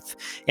growth.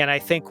 And I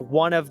think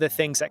one of the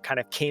things that kind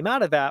of came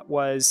out of that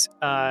was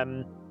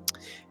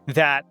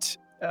that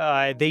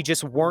they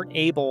just weren't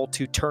able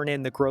to turn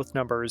in the growth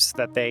numbers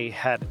that they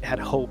had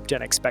hoped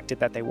and expected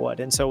that they would.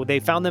 And so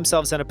they found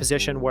themselves in a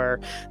position where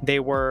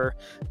they were,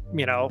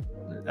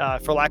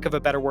 for lack of a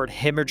better word,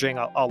 hemorrhaging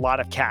a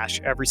lot of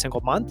cash every single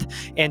month.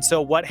 And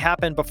so what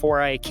happened before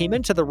I came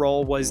into the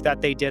role was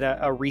that they did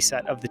a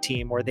reset of the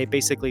team, where they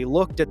basically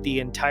looked at the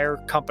entire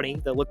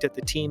company. They looked at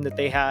the team that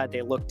they had.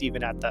 They looked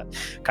even at the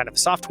kind of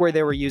software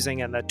they were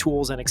using and the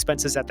tools and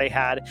expenses that they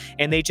had.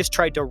 And they just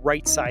tried to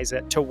right size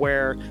it to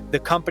where the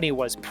company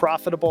was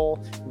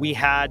profitable. We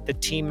had the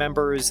team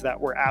members that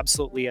were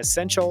absolutely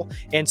essential.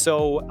 And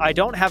so I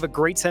don't have a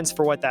great sense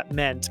for what that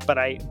meant, but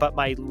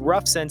my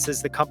rough sense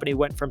is the company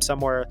went from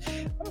somewhere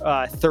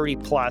 30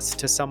 plus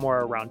to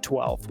somewhere around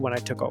 12 when I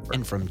took over.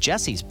 And from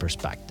Jesse's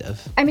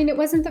perspective, I mean, it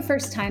wasn't the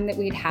first time that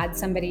we'd had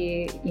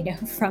somebody,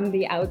 from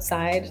the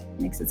outside,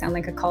 makes it sound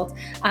like a cult,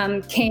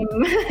 came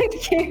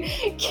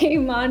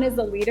on as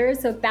a leader.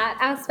 So that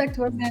aspect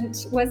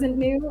wasn't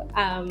new.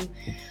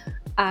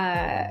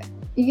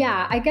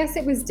 Yeah, I guess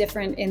it was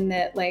different in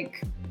that,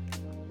 like,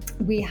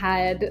 we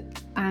had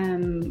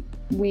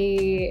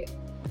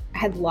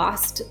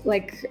lost,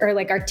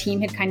 our team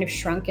had kind of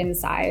shrunk in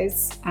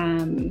size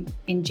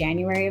in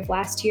January of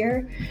last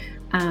year,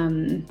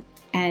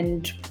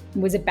 and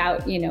was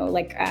about, we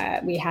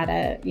had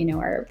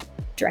our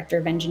director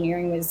of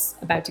engineering was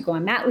about to go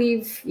on mat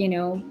leave,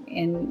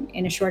 in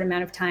a short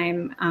amount of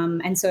time,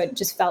 and so it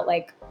just felt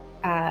like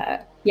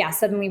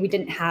suddenly we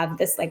didn't have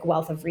this like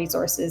wealth of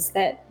resources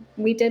that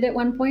we did at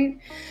one point.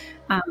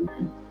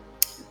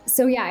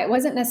 So yeah, it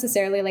wasn't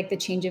necessarily like the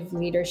change of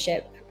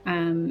leadership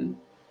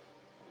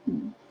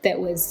that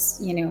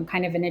was,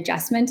 kind of an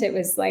adjustment. It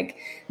was like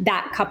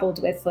that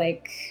coupled with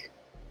like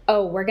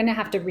oh, we're going to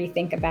have to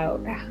rethink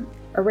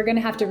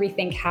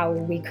how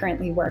we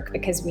currently work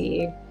because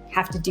we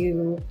have to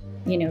do,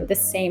 the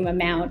same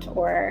amount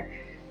or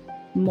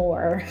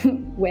more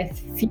with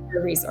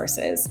fewer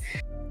resources.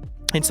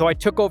 And so I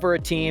took over a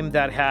team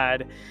that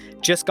had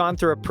just gone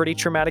through a pretty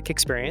traumatic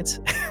experience.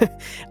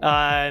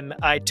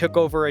 I took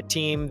over a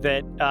team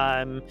that,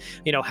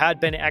 had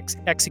been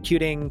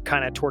executing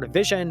kind of toward a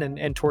vision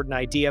and toward an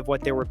idea of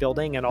what they were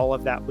building, and all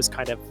of that was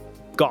kind of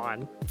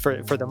gone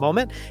for the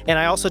moment. And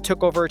I also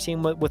took over a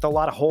team with a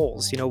lot of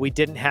holes. We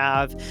didn't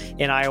have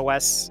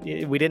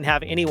we didn't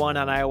have anyone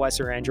on iOS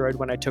or Android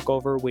when I took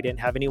over. We didn't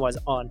have anyone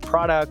on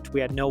product. We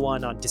had no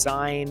one on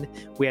design.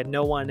 We had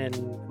no one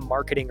in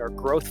marketing or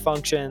growth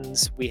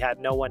functions. We had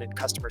no one in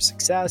customer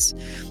success.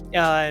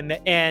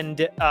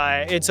 And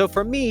so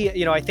for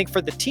me, I think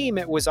for the team,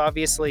 it was a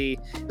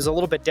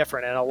little bit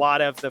different. And a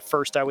lot of the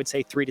first, I would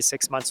say 3 to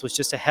 6 months was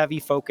just a heavy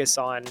focus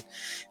on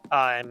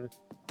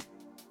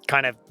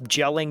kind of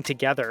gelling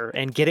together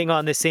and getting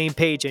on the same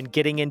page and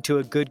getting into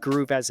a good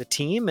groove as a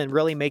team and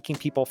really making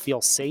people feel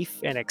safe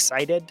and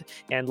excited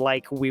and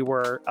like we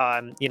were,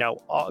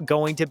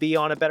 going to be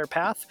on a better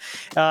path.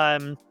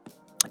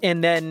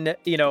 And then,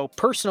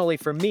 personally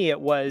for me,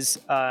 it was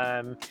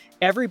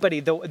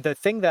everybody. The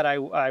thing that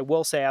I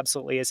will say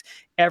absolutely is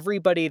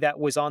everybody that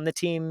was on the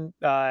team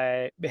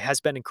has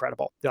been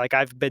incredible. Like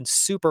I've been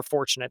super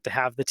fortunate to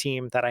have the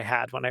team that I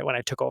had when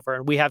I took over.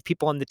 And we have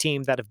people on the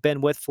team that have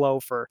been with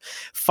Flow for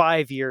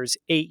 5 years,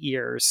 8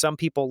 years. Some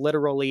people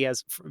literally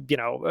as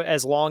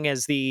long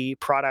as the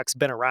product's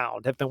been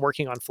around have been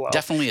working on Flow.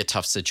 Definitely a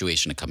tough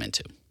situation to come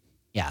into.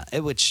 Yeah,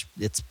 which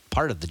it's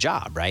part of the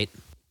job, right?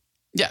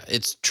 Yeah,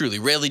 it's truly.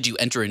 Rarely do you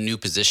enter a new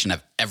position,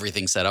 have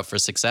everything set up for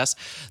success.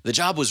 The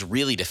job was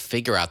really to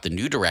figure out the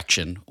new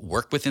direction,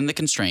 work within the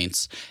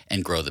constraints,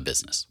 and grow the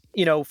business.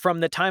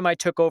 From the time I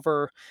took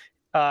over,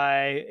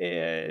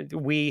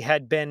 we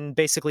had been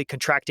basically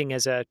contracting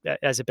as a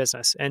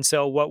business, and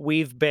so what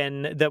we've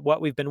been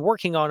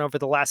working on over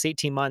the last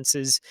 18 months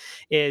is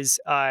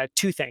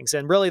two things.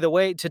 And really, the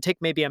way to take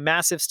maybe a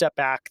massive step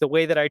back, the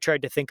way that I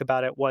tried to think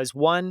about it was,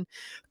 one,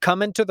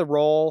 come into the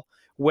role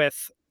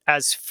with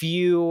as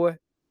few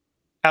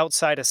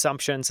outside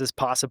assumptions as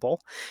possible,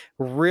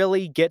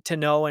 really get to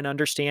know and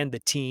understand the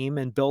team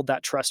and build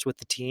that trust with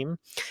the team,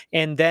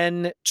 and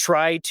then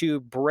try to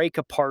break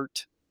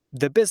apart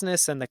the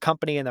business and the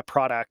company and the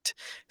product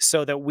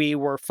so that we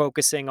were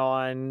focusing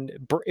on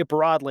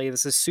broadly.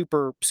 This is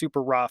super,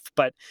 super rough,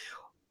 but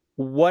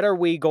how are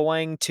we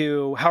going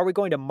to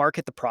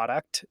market the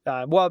product?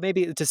 Well,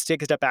 maybe just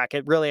take a step back.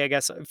 It really, I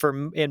guess,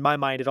 in my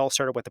mind, it all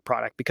started with the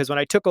product, because when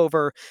I took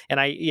over and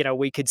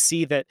we could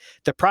see that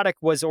the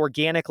product was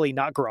organically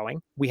not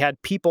growing. We had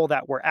people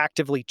that were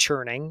actively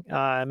churning.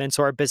 And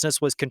so our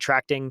business was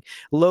contracting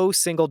low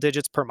single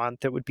digits per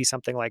month. It would be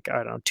something like,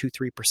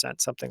 2-3%,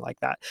 something like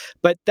that.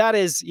 But that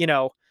is,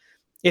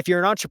 if you're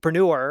an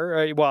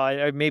entrepreneur,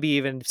 well, maybe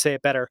even say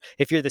it better.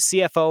 If you're the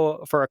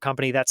CFO for a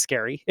company, that's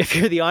scary. If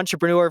you're the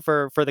entrepreneur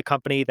for the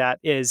company, that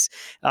is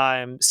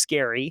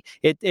scary.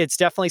 It's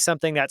definitely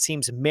something that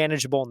seems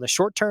manageable in the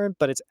short term,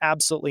 but it's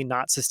absolutely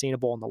not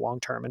sustainable in the long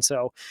term. And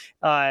so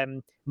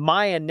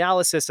my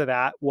analysis of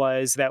that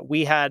was that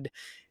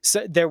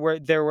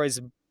there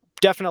was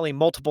definitely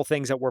multiple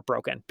things that were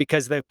broken,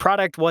 because the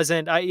product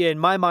wasn't, in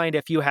my mind,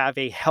 if you have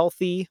a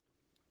healthy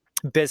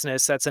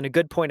business that's in a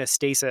good point of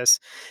stasis,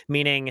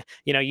 meaning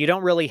you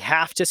don't really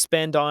have to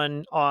spend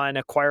on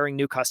acquiring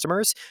new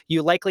customers.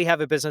 You likely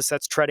have a business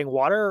that's treading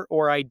water,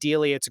 or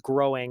ideally it's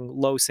growing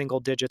low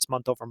single digits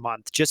month over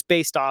month, just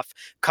based off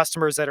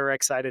customers that are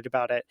excited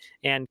about it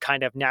and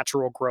kind of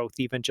natural growth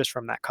even just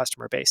from that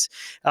customer base.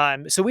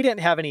 So we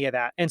didn't have any of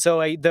that. And so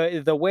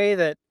the way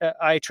that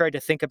I tried to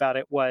think about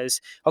it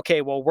was,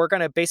 okay, well, we're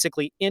going to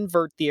basically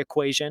invert the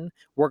equation.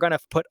 We're going to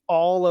put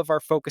all of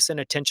our focus and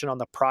attention on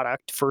the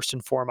product first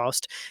and foremost.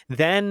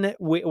 Then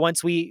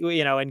once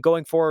and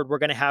going forward, we're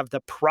going to have the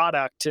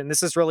product. And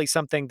this is really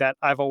something that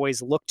I've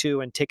always looked to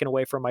and taken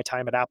away from my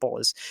time at Apple,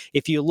 is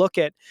if you look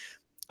at,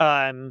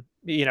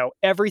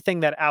 everything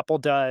that Apple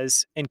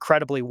does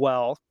incredibly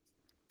well.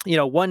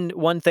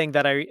 One thing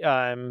that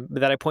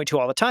I point to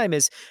all the time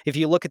is, if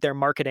you look at their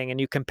marketing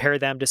and you compare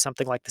them to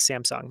something like the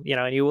Samsung,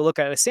 and you look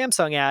at a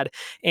Samsung ad,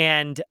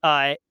 and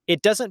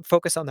it doesn't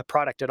focus on the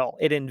product at all.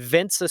 It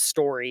invents a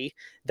story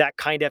that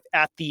kind of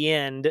at the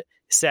end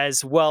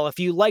says, well, if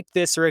you like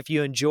this or if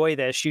you enjoy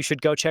this, you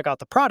should go check out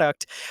the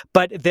product.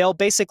 But they'll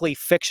basically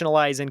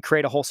fictionalize and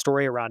create a whole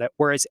story around it.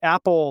 Whereas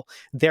Apple,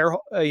 their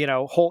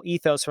whole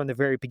ethos from the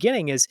very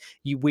beginning is,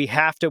 we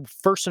have to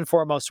first and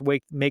foremost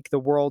make the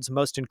world's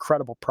most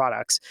incredible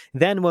products.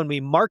 Then when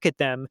we market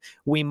them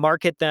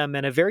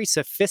in a very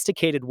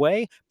sophisticated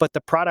way, but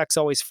the product's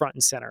always front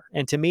and center.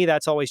 And to me,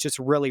 that's always just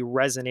really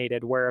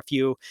resonated, where if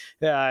you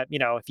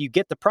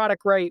get the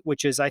product right,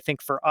 which is, I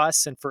think, for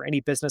us and for any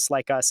business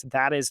like us,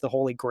 that is the whole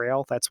holy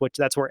grail. That's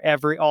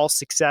where all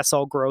success,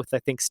 all growth, I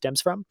think,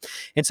 stems from.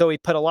 And so we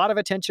put a lot of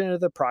attention to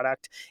the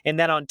product. And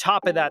then on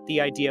top of that,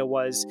 the idea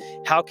was,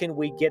 how can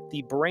we get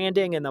the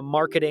branding and the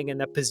marketing and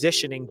the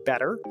positioning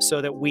better so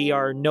that we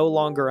are no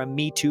longer a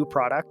Me Too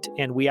product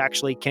and we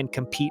actually can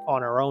compete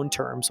on our own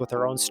terms with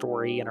our own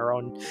story and our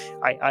own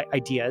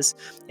ideas.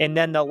 And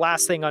then the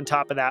last thing on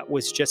top of that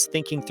was just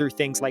thinking through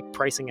things like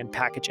pricing and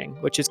packaging,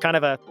 which is kind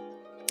of a,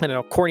 I don't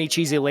know, corny,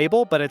 cheesy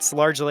label, but it's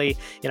largely,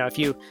 if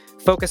you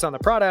focus on the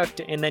product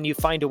and then you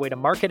find a way to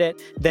market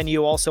it, then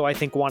you also, I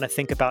think, want to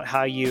think about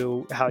how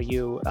you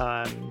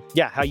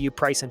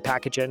price and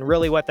package it. And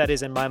really what that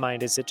is in my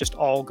mind is it just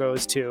all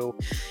goes to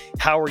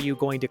how are you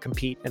going to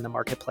compete in the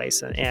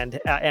marketplace and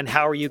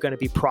how are you going to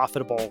be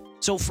profitable?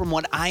 So from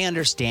what I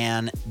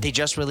understand, they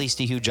just released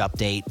a huge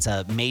update. It's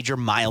a major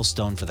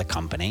milestone for the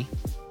company.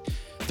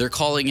 They're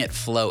calling it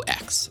Flow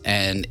X,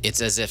 and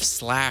it's as if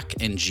Slack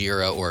and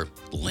Jira, or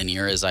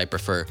Linear as I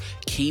prefer,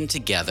 came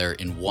together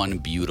in one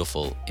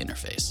beautiful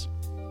interface.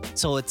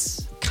 So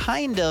it's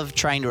kind of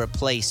trying to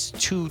replace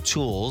two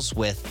tools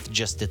with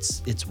just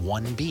its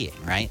one being,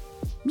 right?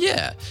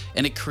 Yeah,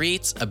 and it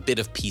creates a bit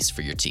of peace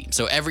for your team.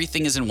 So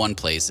everything is in one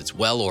place, it's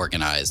well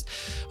organized.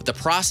 But the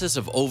process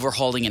of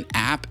overhauling an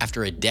app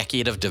after a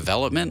decade of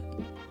development,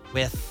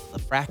 with a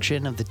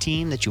fraction of the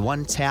team that you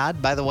once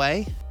had, by the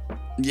way.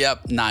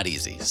 Yep, not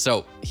easy.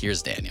 So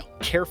here's Daniel.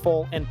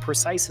 Careful and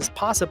precise as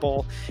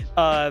possible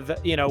of,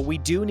 we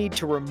do need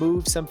to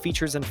remove some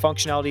features and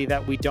functionality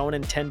that we don't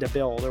intend to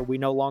build or we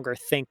no longer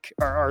think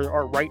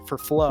are right for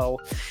Flow.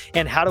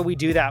 And how do we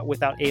do that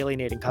without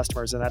alienating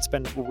customers? And that's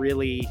been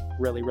really,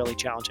 really, really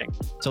challenging.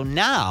 So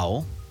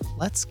now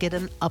let's get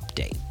an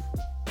update.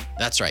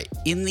 That's right.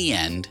 In the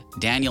end,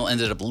 Daniel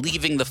ended up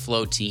leaving the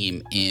Flow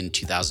team in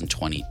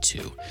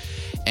 2022.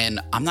 And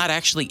I'm not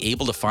actually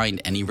able to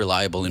find any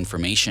reliable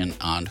information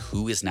on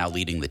who is now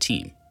leading the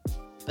team.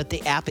 But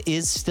the app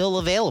is still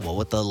available,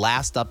 with the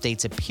last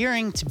updates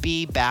appearing to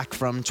be back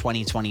from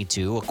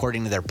 2022,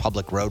 according to their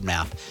public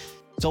roadmap.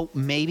 So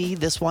maybe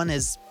this one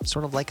is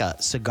sort of like a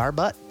cigar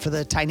butt for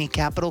the Tiny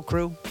Capital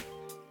crew?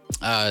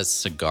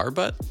 Cigar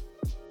butt?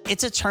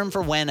 It's a term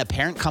for when a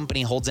parent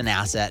company holds an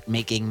asset,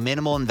 making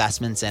minimal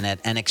investments in it,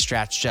 and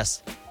extracts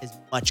just as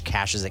much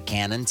cash as it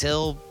can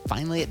until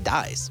finally it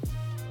dies.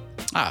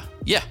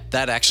 Yeah,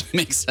 that actually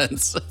makes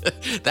sense.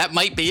 That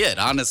might be it,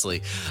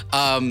 honestly.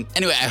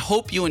 Anyway, I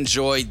hope you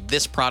enjoyed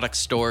this product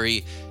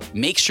story.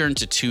 Make sure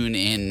to tune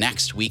in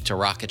next week to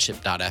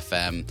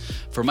rocketship.fm.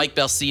 For Mike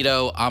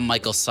Belcito, I'm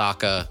Michael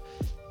Sacca.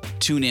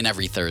 Tune in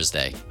every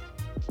Thursday.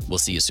 We'll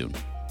see you soon.